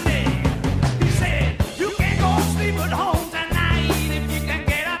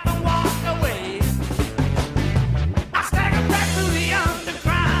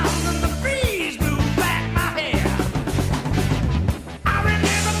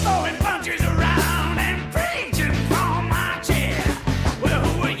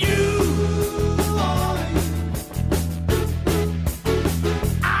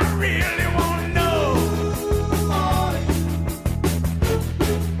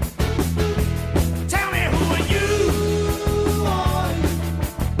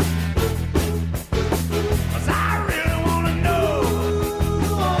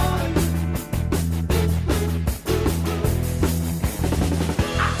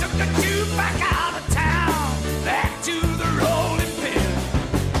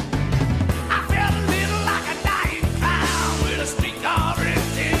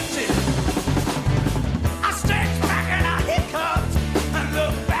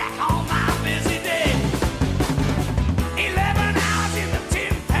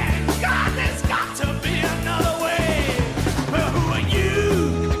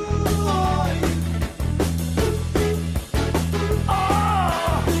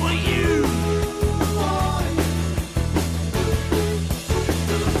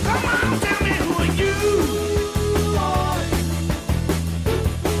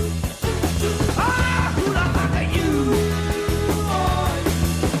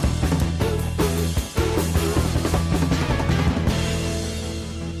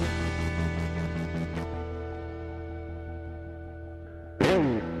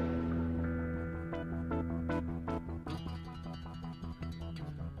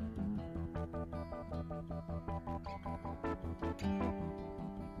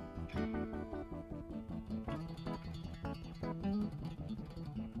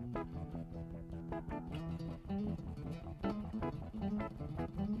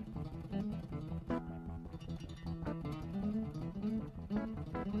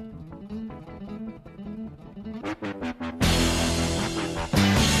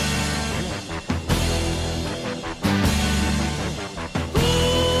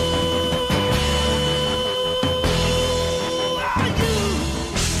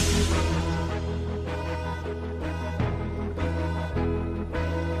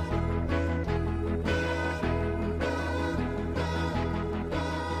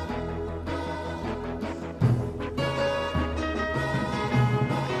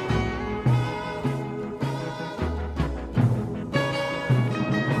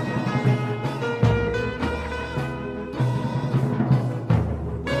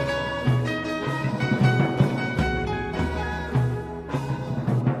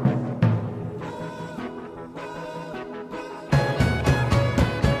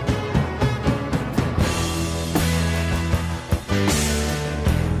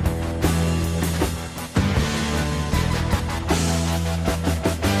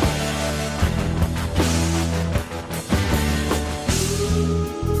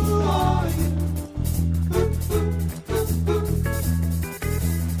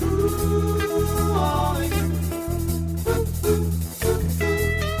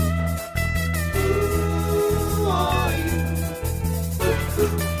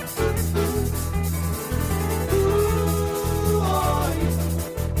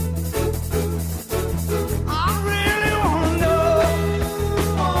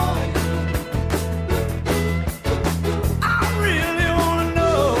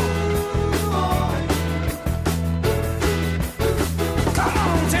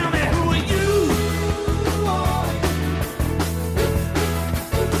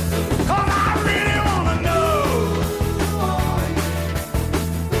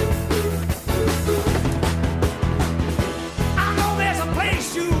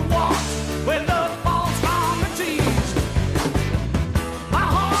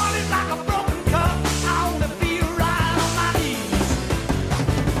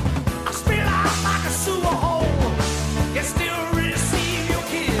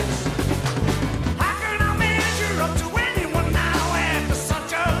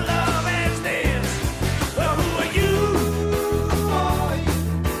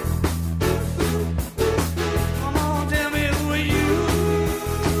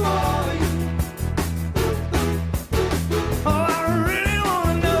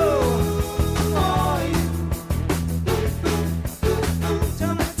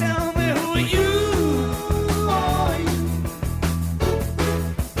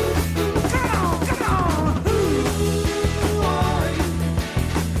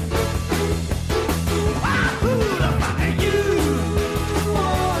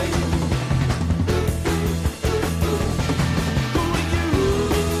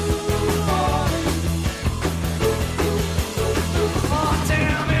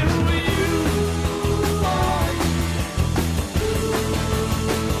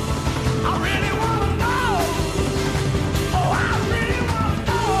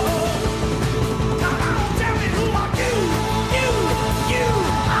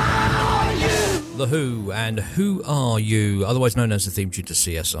The Who and Who Are You, otherwise known as the theme tune to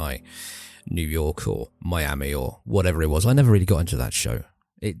CSI New York or Miami or whatever it was. I never really got into that show.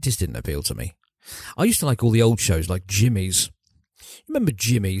 It just didn't appeal to me. I used to like all the old shows like Jimmy's. Remember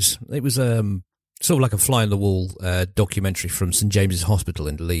Jimmy's? It was sort of like a fly-on-the-wall documentary from St James's Hospital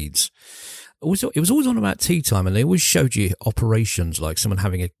in Leeds. It was always on about tea time, and they always showed you operations like someone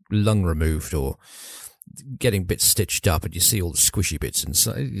having a lung removed or getting bits stitched up, and you see all the squishy bits. And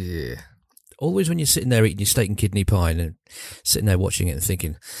so, yeah. Always when you're sitting there eating your steak and kidney pie and sitting there watching it and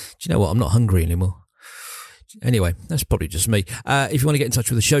thinking, do you know what, I'm not hungry anymore. Anyway, that's probably just me. If you want to get in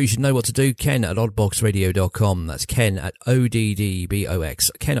touch with the show, you should know what to do. Ken at oddboxradio.com. That's Ken at ODDBOX.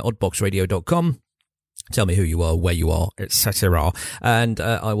 Ken at oddboxradio.com. Tell me who you are, where you are, etc. And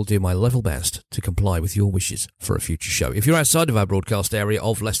I will do my level best to comply with your wishes for a future show. If you're outside of our broadcast area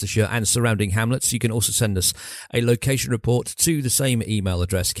of Leicestershire and surrounding hamlets, you can also send us a location report to the same email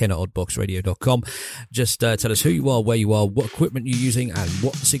address, ken@oddboxradio.com. Just tell us who you are, where you are, what equipment you're using, and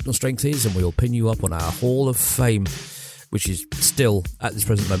what the signal strength is, and we'll pin you up on our Hall of Fame, which is still, at this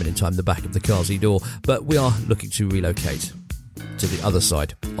present moment in time, the back of the Carsey door. But we are looking to relocate to the other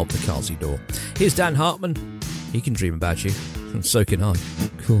side of the Carsey door. Here's Dan Hartman. He can dream about you, and so can I.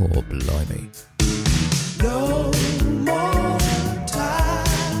 God blimey. No more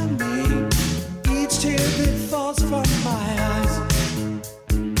timing. Each tear that falls from my eyes.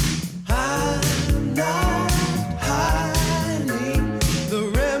 I'm not hiding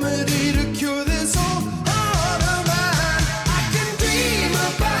the remedy to cure this old heart of mine. I can dream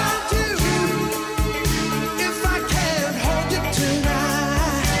about you if I can't hold you tonight.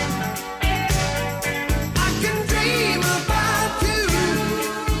 I can dream about you.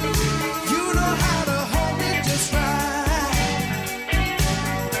 You know how to hold me just right.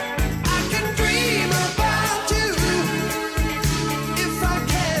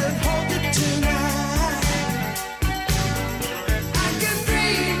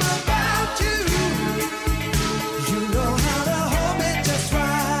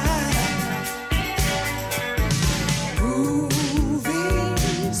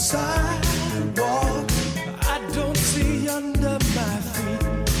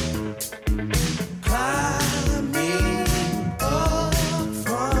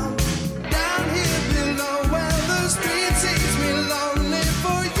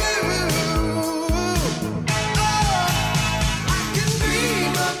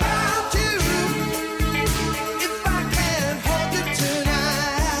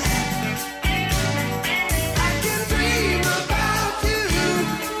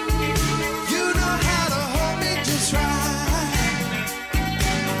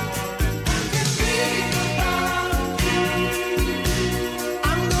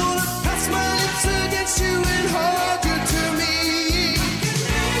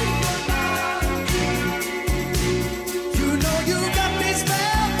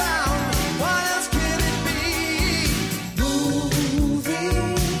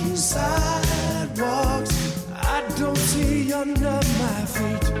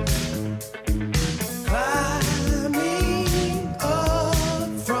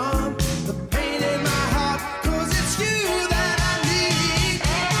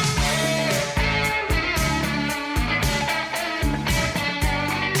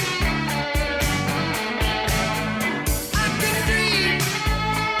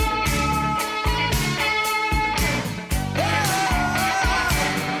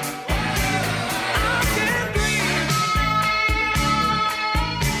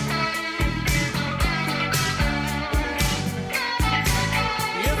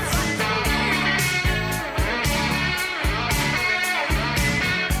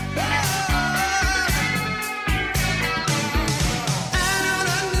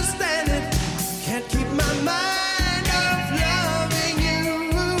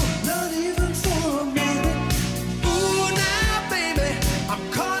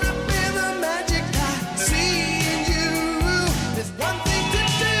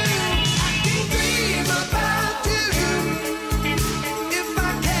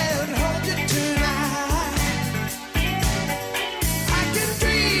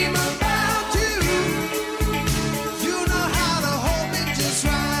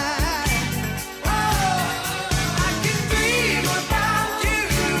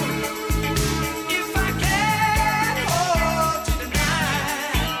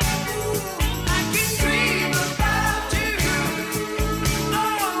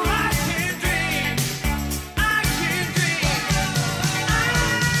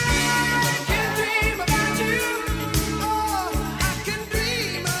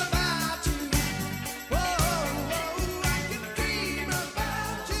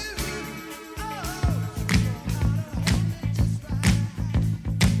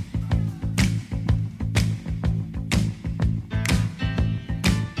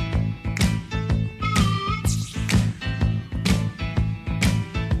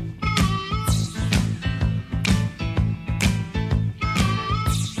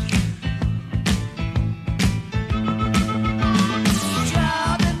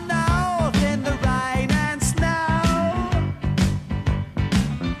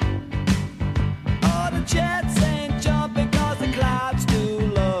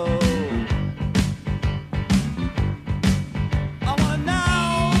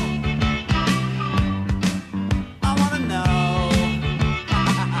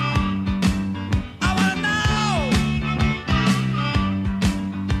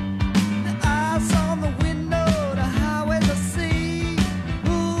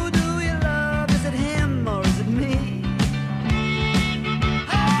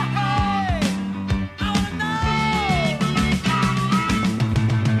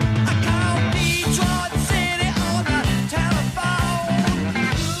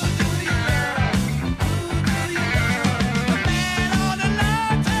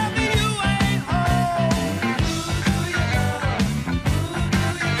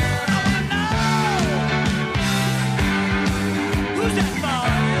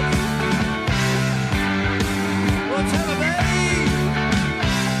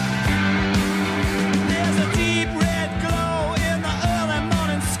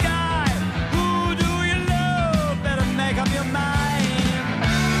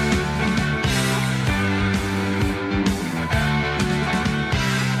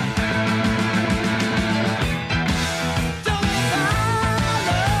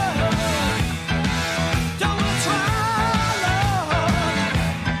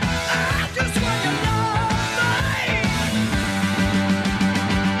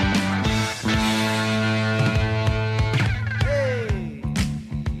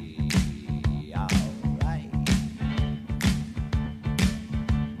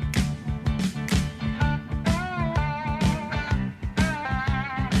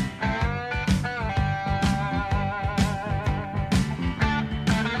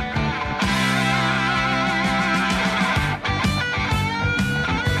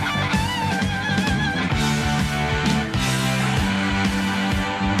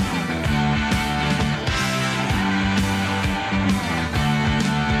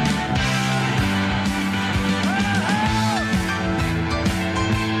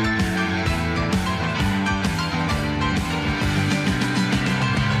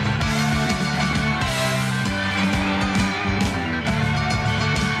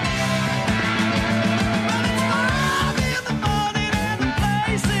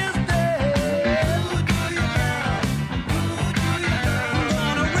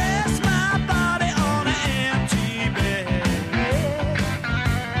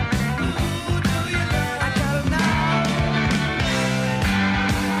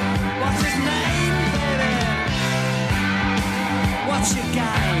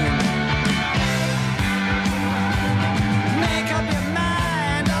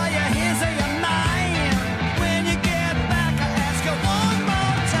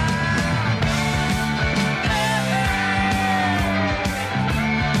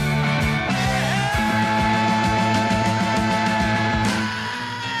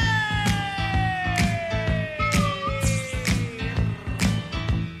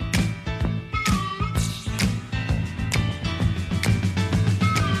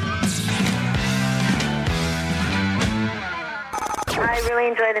 really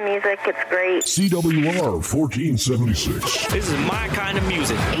enjoy the music. It's great. CWR 1476. This is my kind of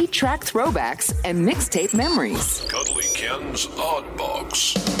music. 8-track throwbacks and mixtape memories. Cuddly Ken's Odd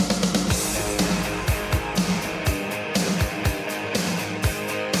Box.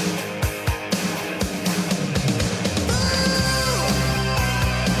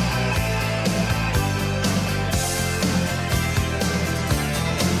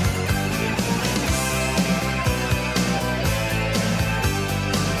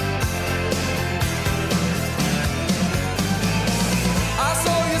 I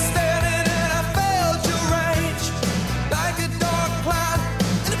saw you standing and I felt your rage, like a dark cloud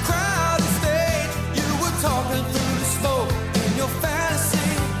in a crowded stage. You were talking through the smoke in your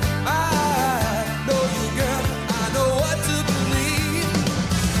fantasy. I know you, girl. I know what to believe.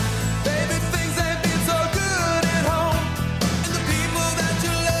 Baby, things ain't been so good at home, and the people that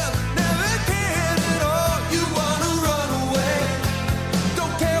you love never cared at all. You wanna run away,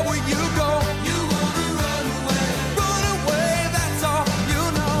 don't care where you go. You wanna run away, run away. That's all you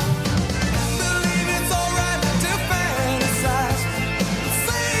know. Believe it's alright to fantasize.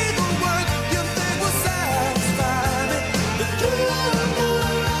 Say the word you think will satisfy me. But you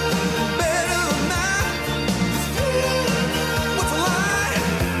know better than I. What's a lie?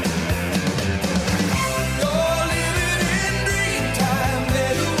 You're living in dream time,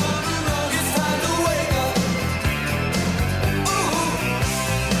 baby. It's time to wake up. Ooh,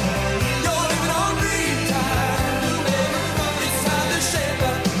 you're living on dream time, baby. It's time to shape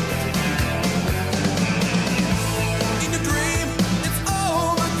up. In your dream, it's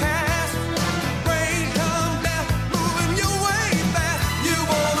overcast. Rain come down, moving your way fast. You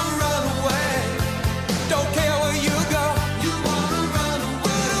wanna run away, don't care where you go. You wanna run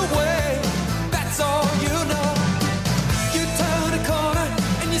away, that's all you know. You turn a corner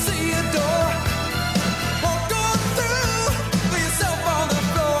and you see a door. Walk on through, put yourself on the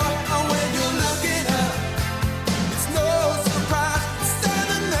floor. And when you're looking up, it's no surprise.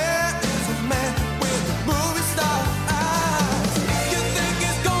 Standing there is a man with a movie star eyes. You think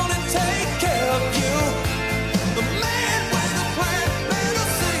he's gonna take care of you, the man with a plan that'll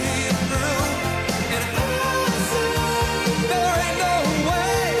see you through. And I say there ain't no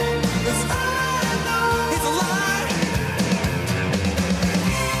way, 'cause I know he's a lie.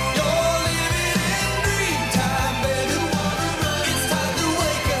 You're living in dream time, baby. It's time to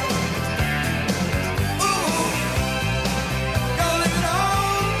wake up. Ooh, you're living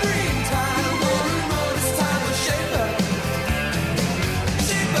on dream time, baby. It's time to shape up.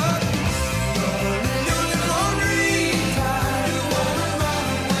 Shape up. You're living on dream time. You wanna run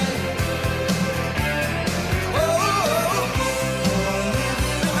away. Oh,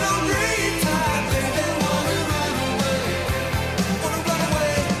 living on dream time, baby. Wanna run away. Wanna run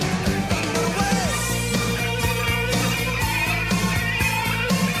away. Run away.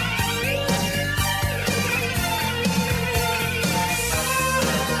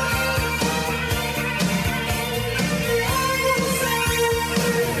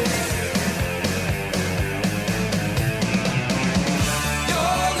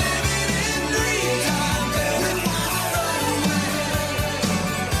 You're living in dream time, baby.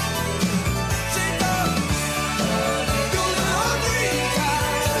 Shape up. You're living on dream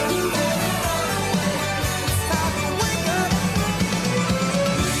time. It's time to wake up.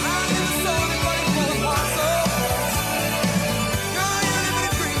 I hear the soul is running for the heart, soul. Girl, you're living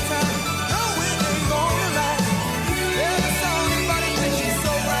in dream time. No, it ain't gonna last. Every song your body thinks she's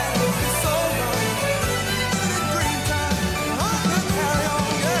so right, it's so wrong. Living in dream time. I'm gonna carry on,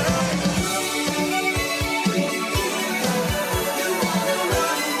 girl.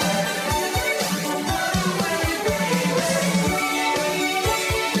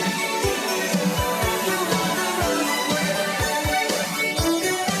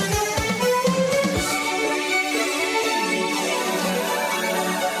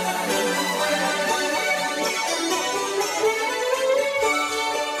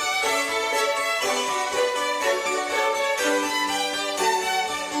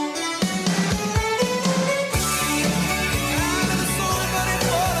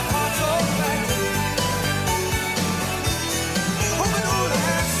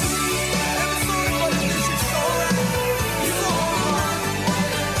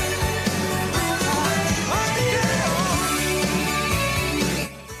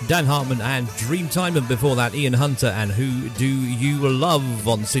 Dan Hartman and Dreamtime, and before that Ian Hunter and Who Do You Love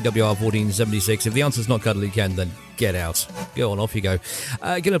on CWR 1476. If the answer's not Cuddly Ken, then get out. Go on, off you go.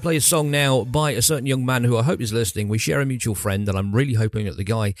 Going to play a song now by a certain young man who I hope is listening. We share a mutual friend, and I'm really hoping that the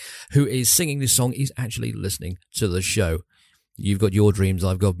guy who is singing this song is actually listening to the show. You've got your dreams,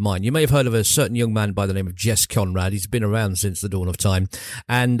 I've got mine. You may have heard of a certain young man by the name of Jess Conrad. He's been around since the dawn of time,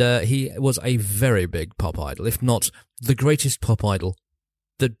 and he was a very big pop idol, if not the greatest pop idol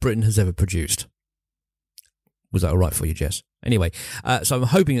that Britain has ever produced. Was that all right for you, Jess? Anyway, so I'm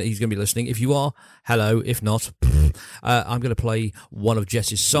hoping that he's going to be listening. If you are, hello. If not, I'm going to play one of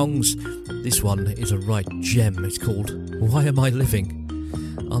Jess's songs. This one is a right gem. It's called Why Am I Living?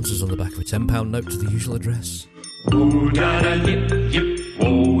 Answers on the back of a £10 note to the usual address. Oh, da-da, yip, yip,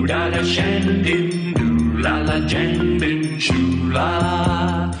 oh, da-da, shandin, doo-la-la, jandin,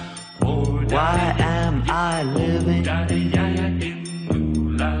 shoo-la-la. Why am I living?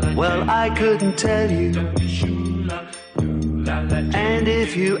 Well, I couldn't tell you. And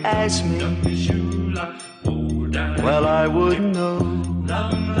if you ask me, well, I wouldn't know.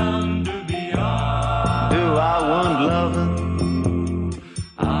 Do I want loving?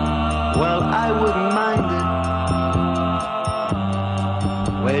 Well, I wouldn't mind it.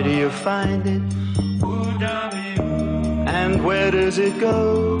 Where do you find it? And where does it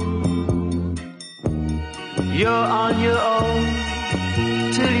go? You're on your own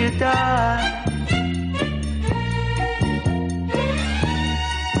till you die.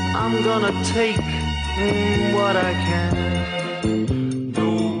 I'm gonna take what I can.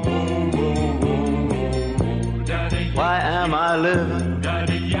 Why am I living?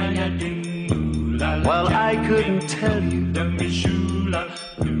 Well, I couldn't tell you.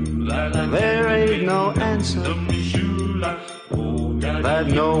 There ain't no answer that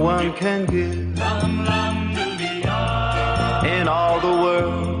no one can give. In all the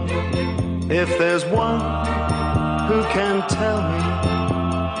world, if there's one who can tell me,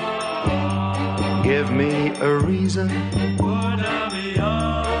 give me a reason.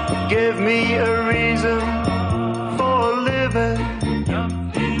 Give me a reason for living.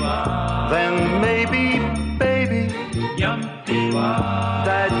 Then maybe, baby,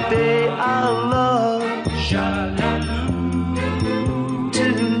 that day I'll love to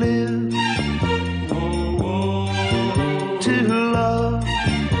live, to love,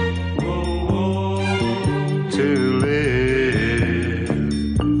 to live.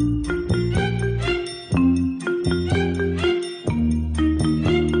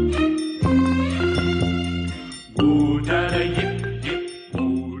 Oh, da-da, yip, yip,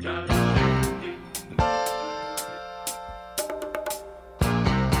 oh, da-da.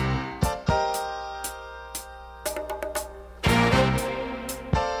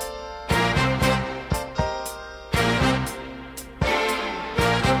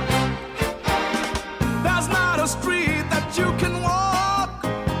 There's not a street that you can walk.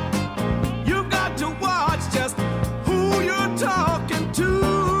 You've got to watch just who you're talking to.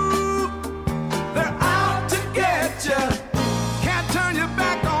 They're out to get you. Can't turn your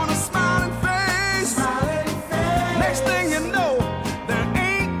back on a smiling face. Next thing you know, there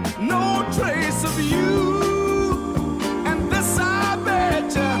ain't no trace of you. And this I bet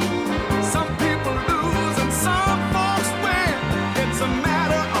you, some people lose and some folks win. It's a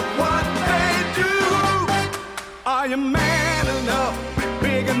matter of what they do. Are you man enough,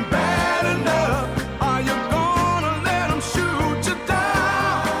 big and bad enough? Are you gonna let them shoot you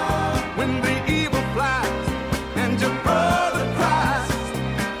down when the evil flies and your brother cries?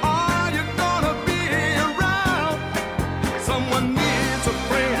 Are you gonna be around? Someone needs a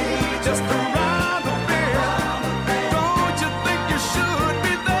friend just around the bend. Don't you think you should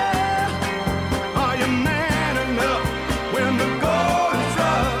be there? Are you man enough when the going's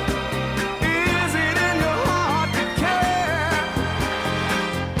rough? Is it in your heart to care?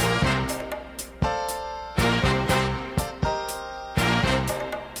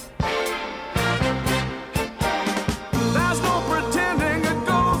 There's no pretending it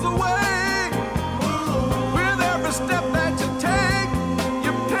goes away. With every step that you take,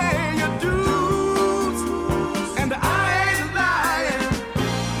 you pay your dues. And I ain't lying.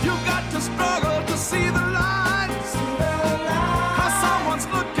 You got to struggle to see the lights. 'Cause someone's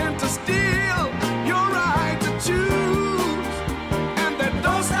looking to steal your right to choose. And they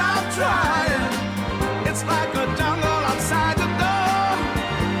don't stop trying. It's like a jungle outside the door.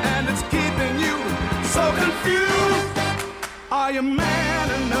 And it's keeping you so confused. Are you man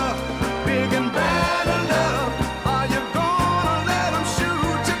enough, big and bad enough? Are you gonna let them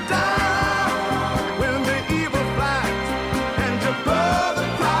shoot you down when the evil flies and your brother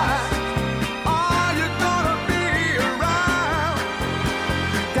cries? Are you gonna be around?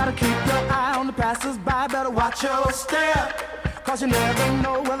 Gotta keep your eye on the passers-by, better watch your step. 'Cause you never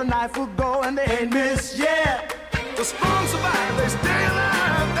know where the knife will go and they ain't missed yet. The strong survive, they stay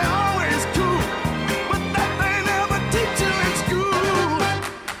alive, they're always cool. But that they never teach you in school.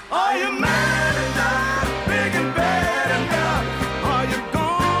 Are you man enough, big and bad enough?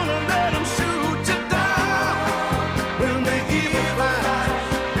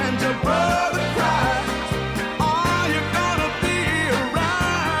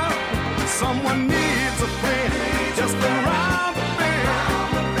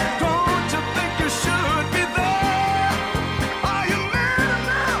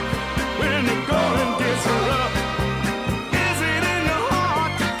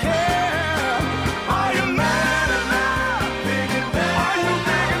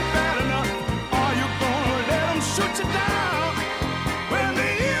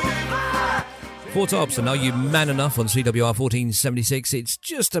 Four Tops, and are you man enough on CWR 1476? It's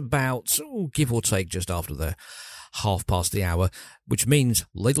just about, give or take, just after the 1:30, which means,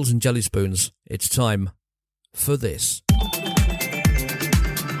 ladles and jelly spoons, it's time for this.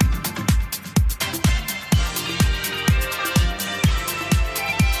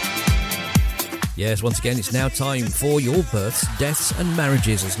 Yes, once again, it's now time for your births, deaths and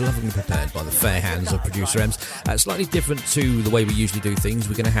marriages, as lovingly prepared by the fair hands of producer Ems. Slightly different to the way we usually do things.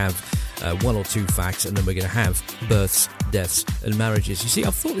 We're going to have one or two facts, and then we're going to have births, deaths and marriages. You see,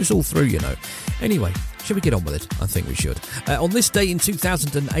 I've thought this all through, you know. Anyway, should we get on with it? I think we should. On this day in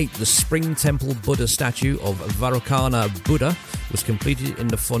 2008, the Spring Temple Buddha statue of Vairocana Buddha was completed in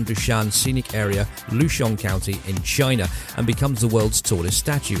the Fondushan Scenic Area, Luxiong County in China, and becomes the world's tallest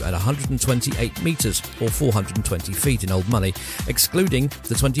statue at 128 metres or 420 feet in old money, excluding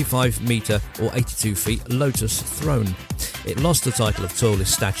the 25 metre or 82 feet Lotus Throne. It lost the title of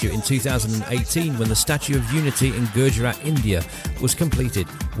tallest statue in 2018 when the Statue of Unity in Gujarat, India was completed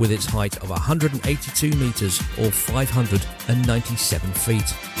with its height of 182 metres or 597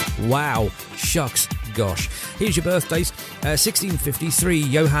 feet. Wow, shucks, gosh. Here's your birthdays. 1653,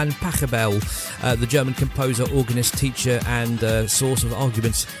 Johann Pachelbel, the German composer, organist, teacher and source of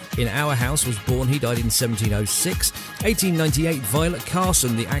arguments in our house, was born. He died in 1706. 1898, Violet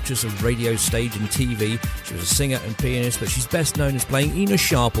Carson, the actress of radio, stage and TV. She was a singer and pianist, but she's best known as playing Ina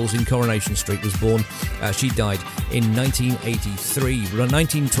Sharples in Coronation Street, was born. She died in 1983.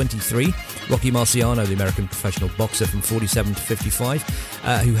 1923, Rocky Marciano, the American professional boxer from 47 to 55,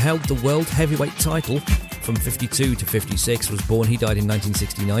 who held the world heavyweight title from 52 to 56, was born. He died in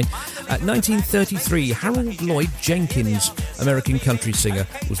 1969. 1933, Harold Lloyd Jenkins, American country singer,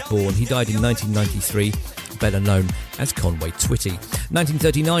 was born. He died in 1993, better known as Conway Twitty.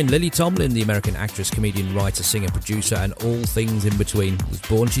 1939, Lily Tomlin, the American actress, comedian, writer, singer, producer, and all things in between, was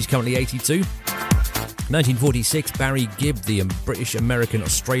born. She's currently 82. 1946, Barry Gibb, the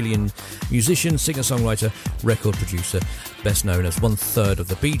British-American-Australian musician, singer-songwriter, record producer, best known as one-third of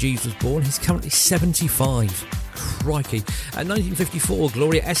the Bee Gees, was born. He's currently 75. Crikey. 1954,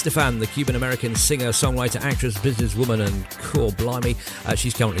 Gloria Estefan, the Cuban-American singer, songwriter, actress, businesswoman, and core blimey.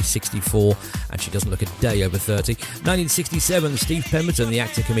 She's currently 64, and she doesn't look a day over 30. 1967, Steve Pemberton, the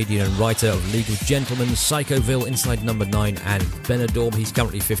actor, comedian, and writer of Legal Gentlemen, Psychoville, Inside Number 9, and Benidorm. He's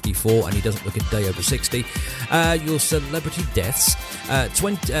currently 54, and he doesn't look a day over 60. Your celebrity deaths.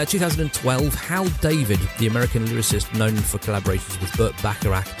 2012, Hal David, the American lyricist known for collaborations with Burt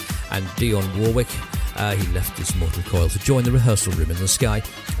Bacharach and Dionne Warwick. He left this mortal coil to join the rehearsal room in the sky.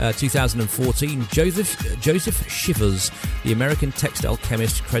 2014, Joseph Shivers, the American textile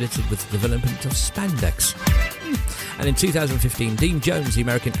chemist credited with the development of spandex. And in 2015, Dean Jones, the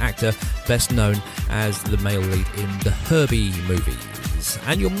American actor best known as the male lead in the Herbie movies.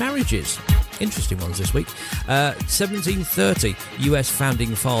 And your marriages. Interesting ones this week. 1730, US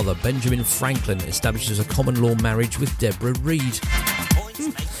founding father Benjamin Franklin establishes a common law marriage with Deborah Reed.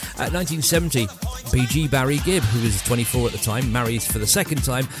 1970, B.G. Barry Gibb, who was 24 at the time, marries for the second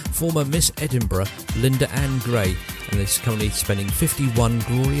time former Miss Edinburgh Linda Ann Gray, and is currently spending 51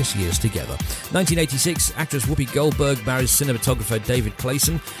 glorious years together. 1986, actress Whoopi Goldberg marries cinematographer David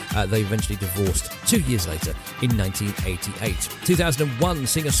Clayson. They eventually divorced 2 years later in 1988. 2001,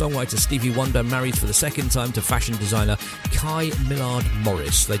 singer-songwriter Stevie Wonder marries for the second time to fashion designer Kai Millard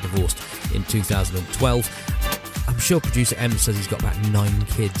Morris. They divorced in 2012. I'm sure producer M says he's got about 9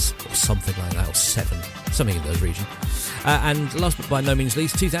 kids or something like that, or 7, something in those regions. And last but by no means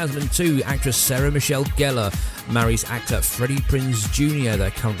least, 2002, actress Sarah Michelle Gellar marries actor Freddie Prinze Jr.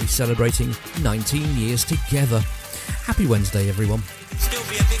 They're currently celebrating 19 years together. Happy Wednesday, everyone. Still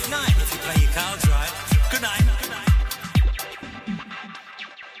be a big night if you play your cards right. Good night.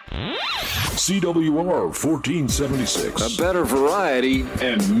 CWR 1476. A better variety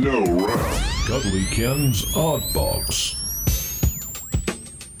and no run. Cuddly Ken's Odd Box.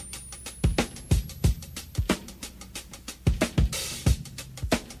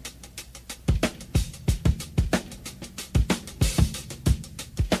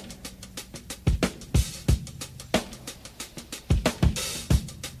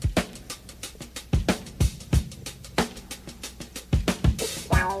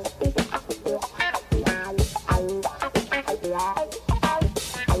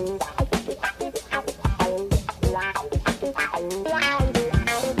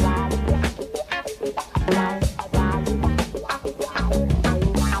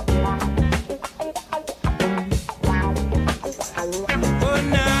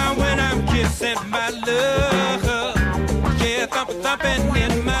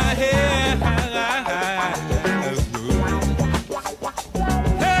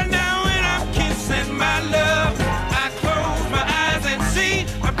 Now when I'm kissing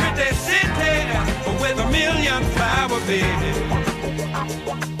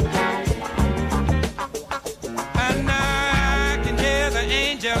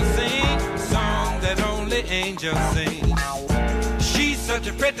angels sing, a song that only angels sing. She's such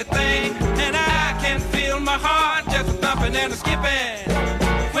a pretty thing, and I can feel my heart just thumping and skipping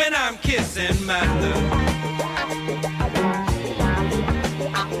when I'm kissing my love.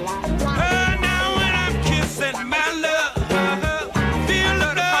 Now when I'm kissing my love, feel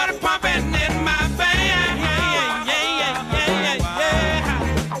the blood pumping in my veins.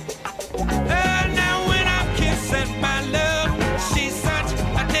 Now when I'm kissing my love, she's such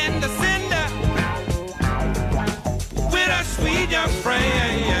a tender cinder with a sweet young friend.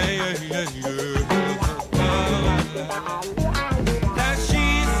 Now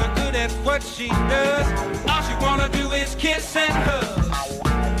she's so good at what she does, all she wanna do is kiss and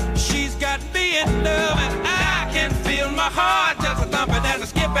hug. She's got me in love, and I can feel my heart just a thumping and a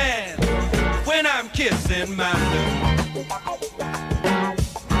skipping when I'm kissing my love.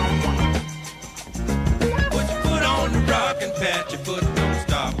 Put your foot on the rock and pat your foot, don't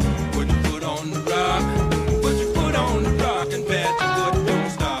stop. Put your foot on the rock. Put your foot on the rock and pat your foot, don't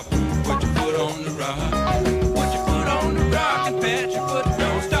stop. Put your foot on the rock. Put your foot on the rock and pat your foot,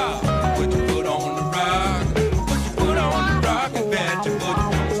 don't stop. Put your foot on the rock. Put your foot on the rock and pat your foot,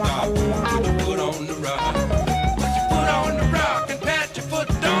 don't stop. Put your foot on the rock. Put your foot on the rock and pat your foot,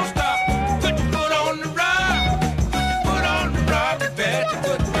 don't stop. Put your foot on the rock. Put your foot on the rock and pat your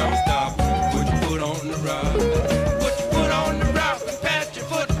foot, don't stop. Put your foot on the rock. Put your foot on the rock and pat your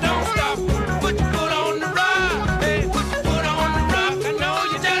foot, don't stop. Put your foot on the rock. Hey, put your foot on the rock. I know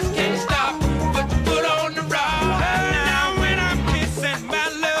you just can't stop. Put your foot on the rock. Now when I'm kissing my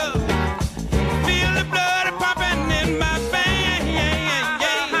love, feel the blood pumping in my veins.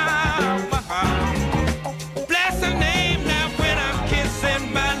 Bless her name now when I'm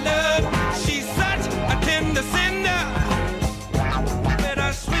kissing my love. She's such a tender cinder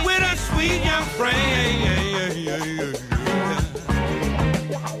with a sweet young friend.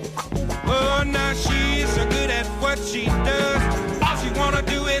 Oh, now she's so good at what she does. All she wanna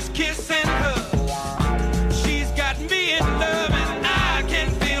do is kiss and hug. She's got me in love, and I can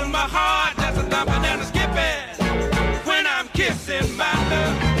feel my heart just a thumping and a skipping when I'm kissing my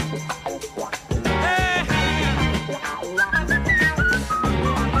love. Hey,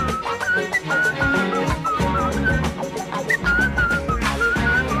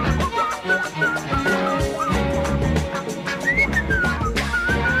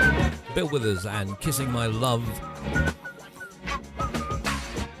 Bill Withers and Kissing My Love.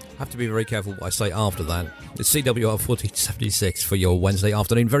 Have to be very careful what I say after that. It's CWR 1476 for your Wednesday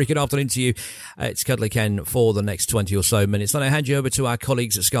afternoon. Very good afternoon to you. It's Cuddly Ken for the next 20 or so minutes. Then I hand you over to our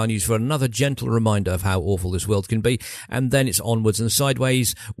colleagues at Sky News for another gentle reminder of how awful this world can be. And then it's onwards and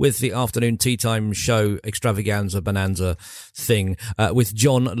sideways with the afternoon tea time show extravaganza bonanza thing with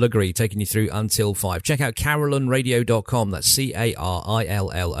John Legree taking you through until 5. Check out CarolynRadio.com. That's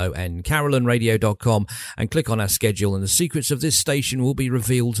CARILLON, CarolynRadio.com, and click on our schedule, and the secrets of this station will be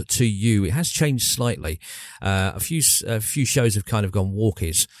revealed to you. It has changed slightly. A few shows have kind of gone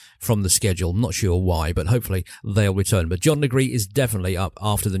walkies from the schedule. I'm not sure why, but hopefully they'll return. But John Legree is definitely up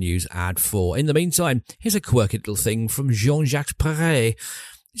after the news at 4. In the meantime, here's a quirky little thing from Jean-Jacques Perret.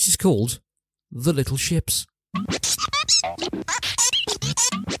 This is called The Little Ships.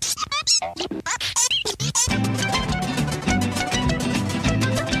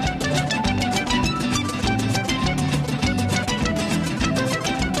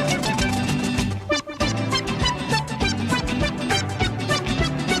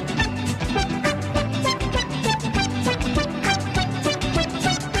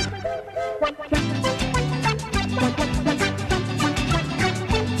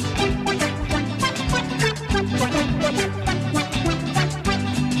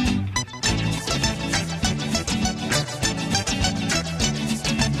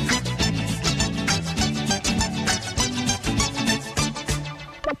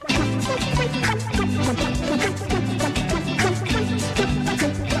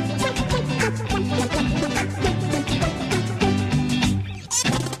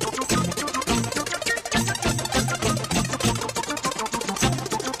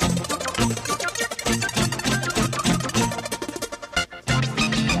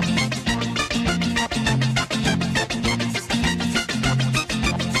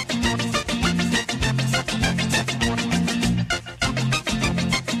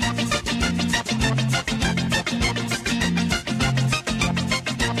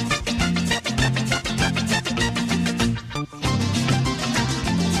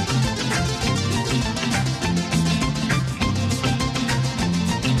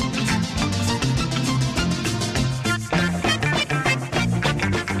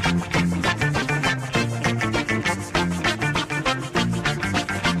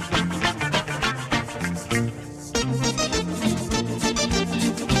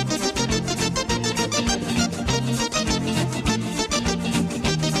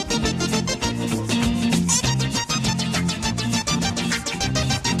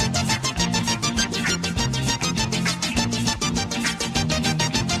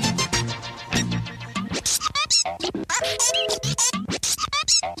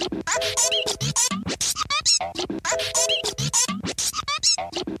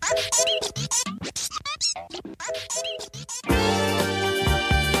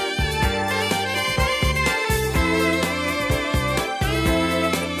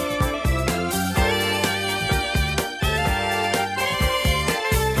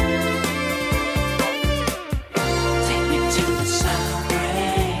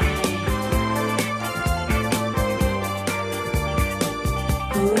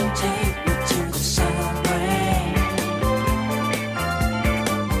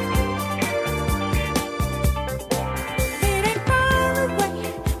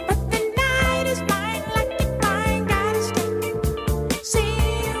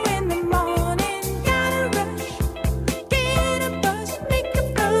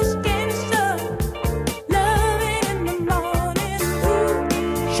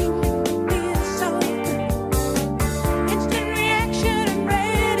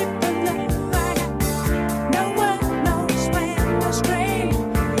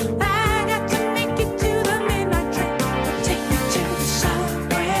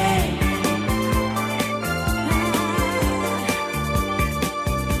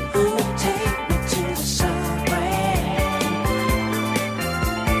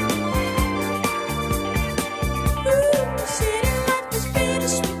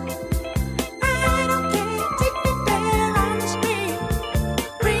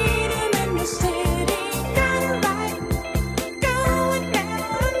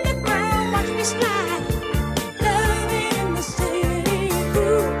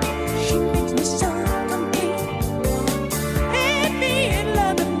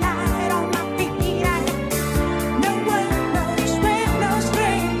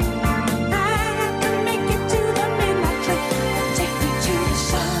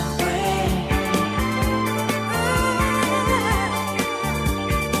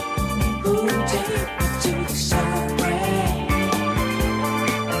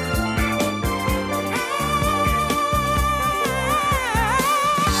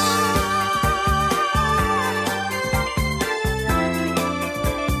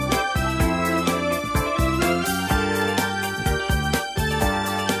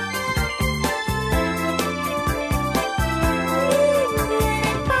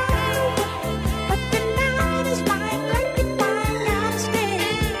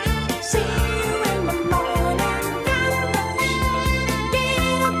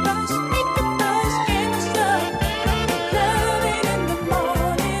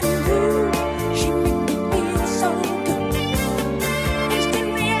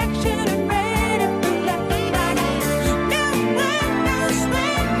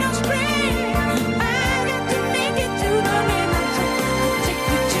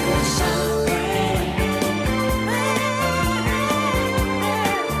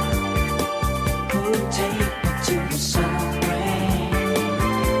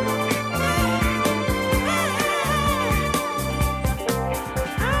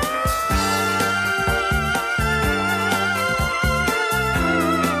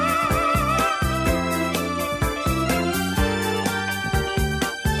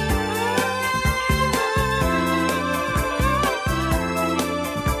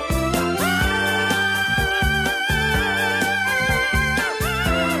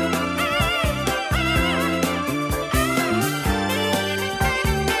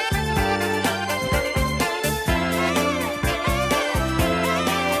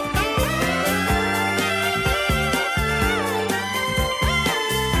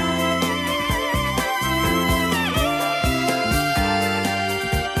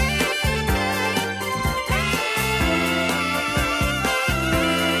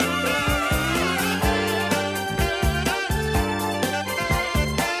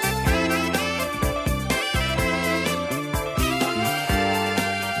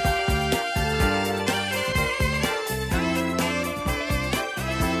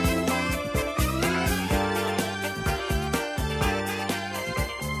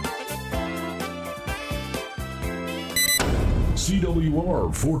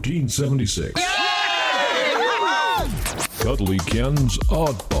 CWR 1476. Cuddly Ken's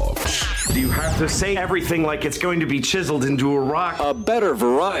Odd Box. You have to say everything like it's going to be chiseled into a rock. A better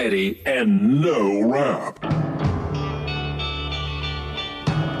variety and no rap.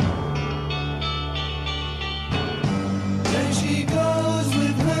 There she goes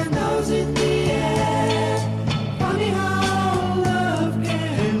with her nose in the air. Funny how love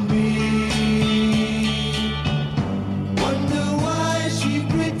can be. Wonder why she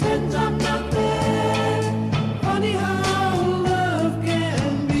pretends I'm not there. Funny how love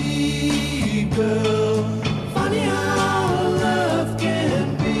can be, girl. Funny how love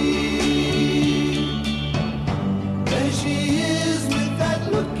can be. There she is with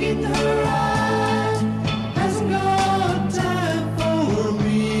that look in her eye. Hasn't got time for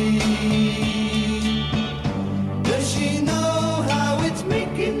me. Does she know how it's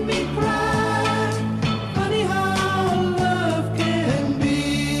making me cry? Funny how love can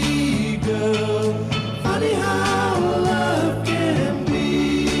be, girl. Funny how love can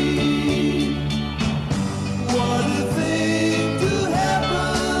be. What a thing to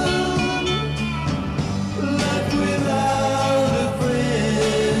happen. Left without a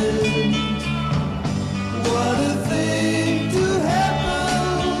friend. What a thing to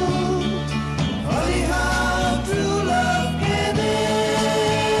happen. Funny how true love can end.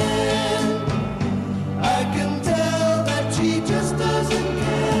 I can tell that she just doesn't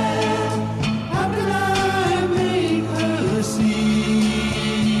care. How can I make her see?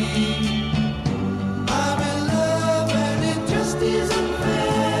 I'm in love and it just isn't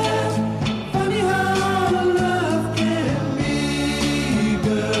fair. Funny how love can be,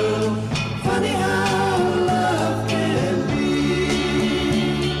 girl. Funny how love can be.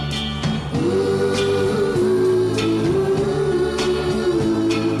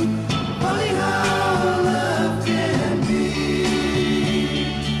 Funny how love can be.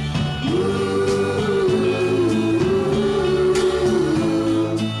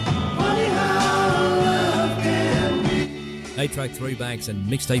 Funny how love can be. 8-track throwbacks and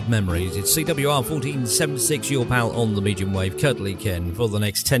mixtape memories. It's CWR 1476, your pal on the medium wave, Cuddly Ken, for the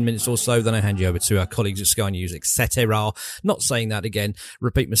next 10 minutes or so. Then I hand you over to our colleagues at Sky News, etc. Not saying that again.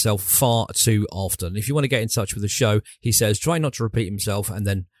 Repeat myself far too often. If you want to get in touch with the show, he says, try not to repeat himself and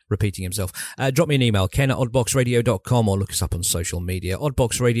then repeating himself. Drop me an email, ken@oddboxradio.com, or look us up on social media.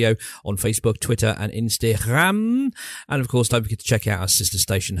 Oddbox Radio on Facebook, Twitter and Instagram. And of course, don't forget to check out our sister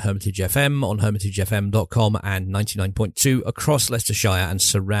station, Hermitage FM, on hermitagefm.com, and 99.2 across Leicestershire and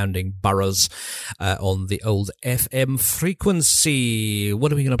surrounding boroughs on the old FM frequency.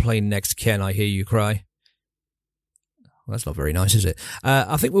 What are we going to play next, Ken? I hear you cry. Well, that's not very nice, is it?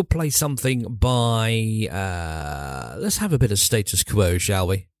 I think we'll play something by... let's have a bit of Status Quo, shall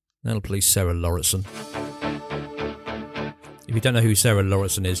we? That'll please Sarah Lauritsen. If you don't know who Sarah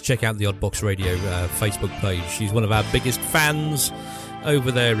Lauritsen is, check out the Oddbox Radio Facebook page. She's one of our biggest fans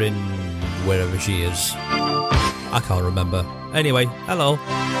over there in wherever she is. I can't remember. Anyway, hello.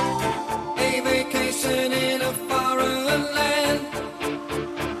 A vacation in a foreign land.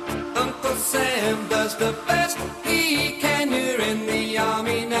 Uncle Sam does the best he can. You're in the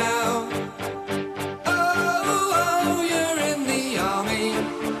army now. Oh, you're in the army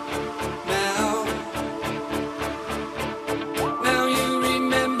now. Now you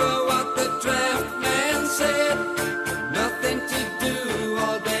remember what the draft man said. Nothing to do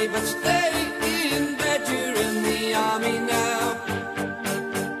all day but stay in bed. You're in the army now.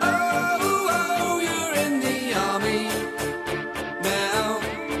 Oh, you're in the army now.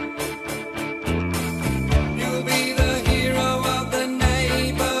 You'll be the hero of the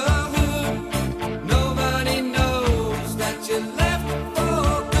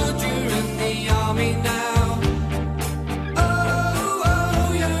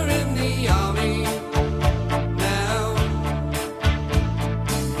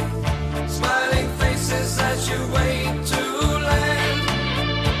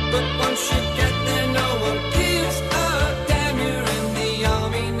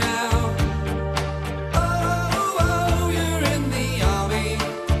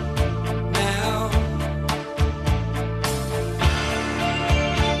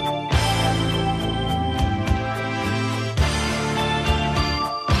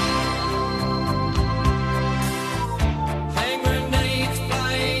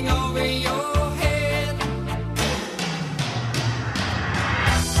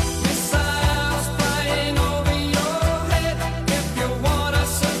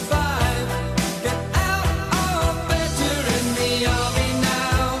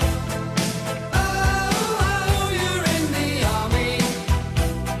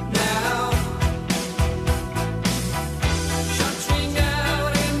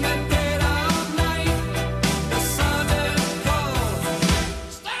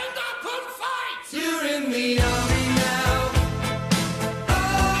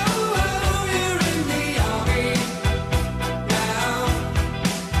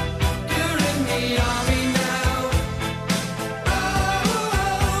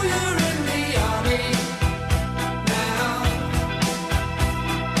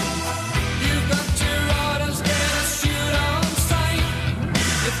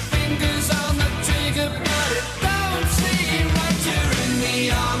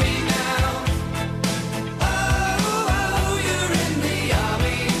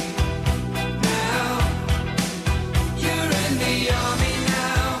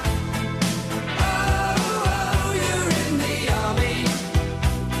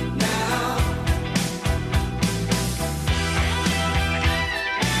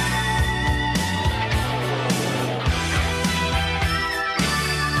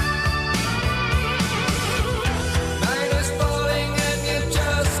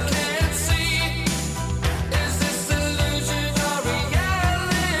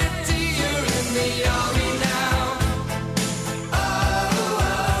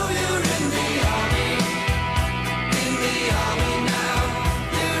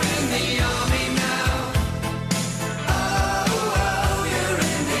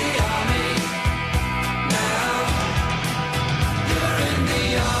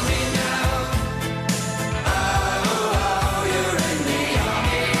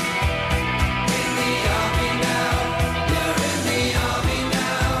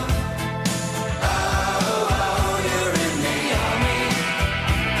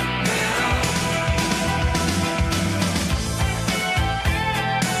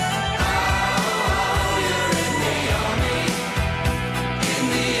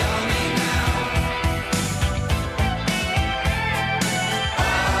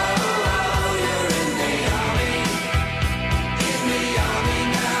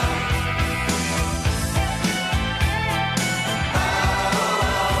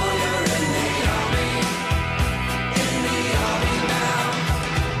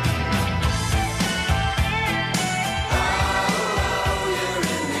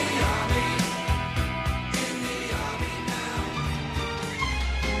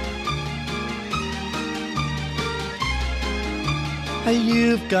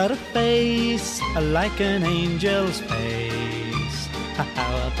You've got a face like an angel's face.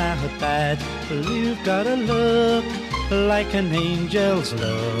 How about that? You've got a look like an angel's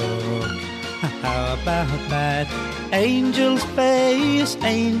look. How about that? Angel's face,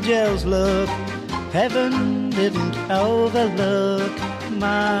 angel's look. Heaven didn't overlook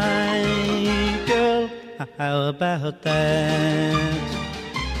my girl. How about that?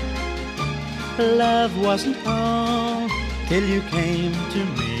 Love wasn't all till you came to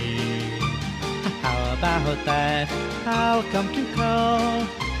me. How about that? I'll come to call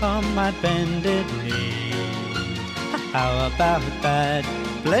on my bended knee. How about that?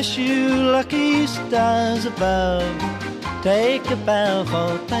 Bless you, lucky stars above. Take a bow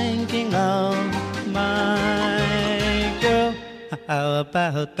for thinking of my girl. How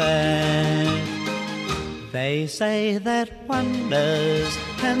about that? They say that wonders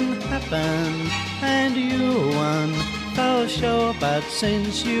can happen, and you won for sure. But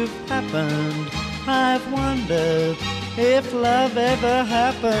since you've happened, I've wondered if love ever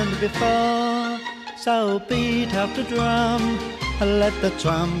happened before. So beat out the drum, let the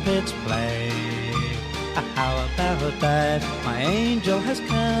trumpets play. How about that? My angel has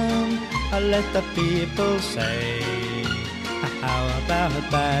come, let the people say. How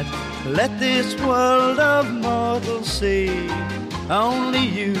about that? Let this world of mortals see only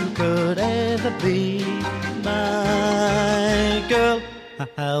you could ever be my girl.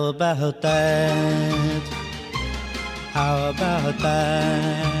 How about that? How about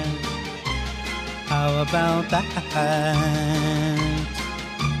that? How about that?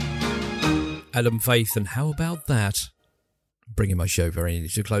 Adam Faith, and how about that? Bringing my show very nearly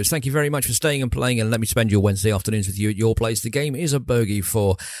to a close. Thank you very much for staying and playing, and let me spend your Wednesday afternoons with you at your place. The game is a bogey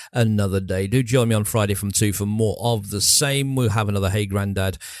for another day. Do join me on Friday from 2 for more of the same. We'll have another Hey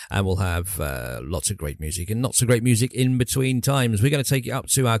Grandad, and we'll have lots of great music and not so great music in between times. We're going to take it up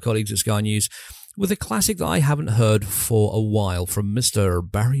to our colleagues at Sky News with a classic that I haven't heard for a while from Mr.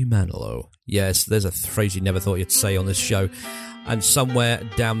 Barry Manilow. Yes, there's a phrase you never thought you'd say on this show. And somewhere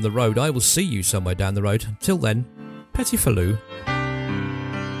down the road, I will see you somewhere down the road. Till then, Petit Falou.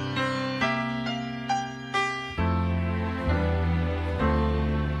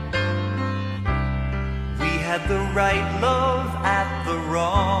 We had the right love at the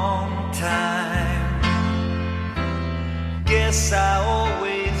wrong time. Guess I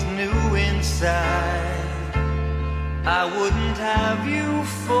always knew inside I wouldn't have you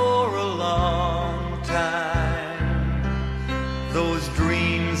for a long time. Those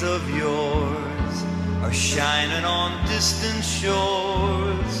dreams of yours are shining on distant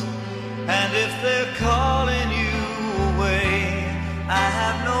shores, and if they're calling you away, I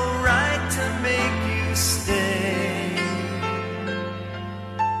have no right to make you stay.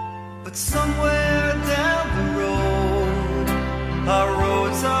 But somewhere down the road, our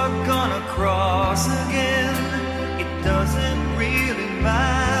roads are gonna cross again. It doesn't really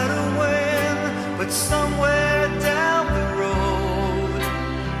matter when, but somewhere down the road,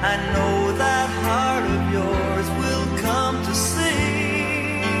 I know that heart of yours will come to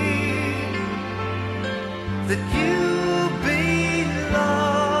see that you belong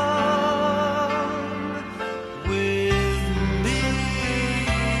with me.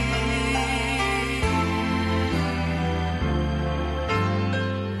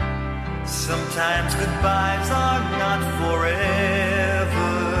 Sometimes goodbyes are not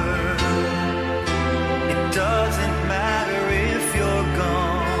forever.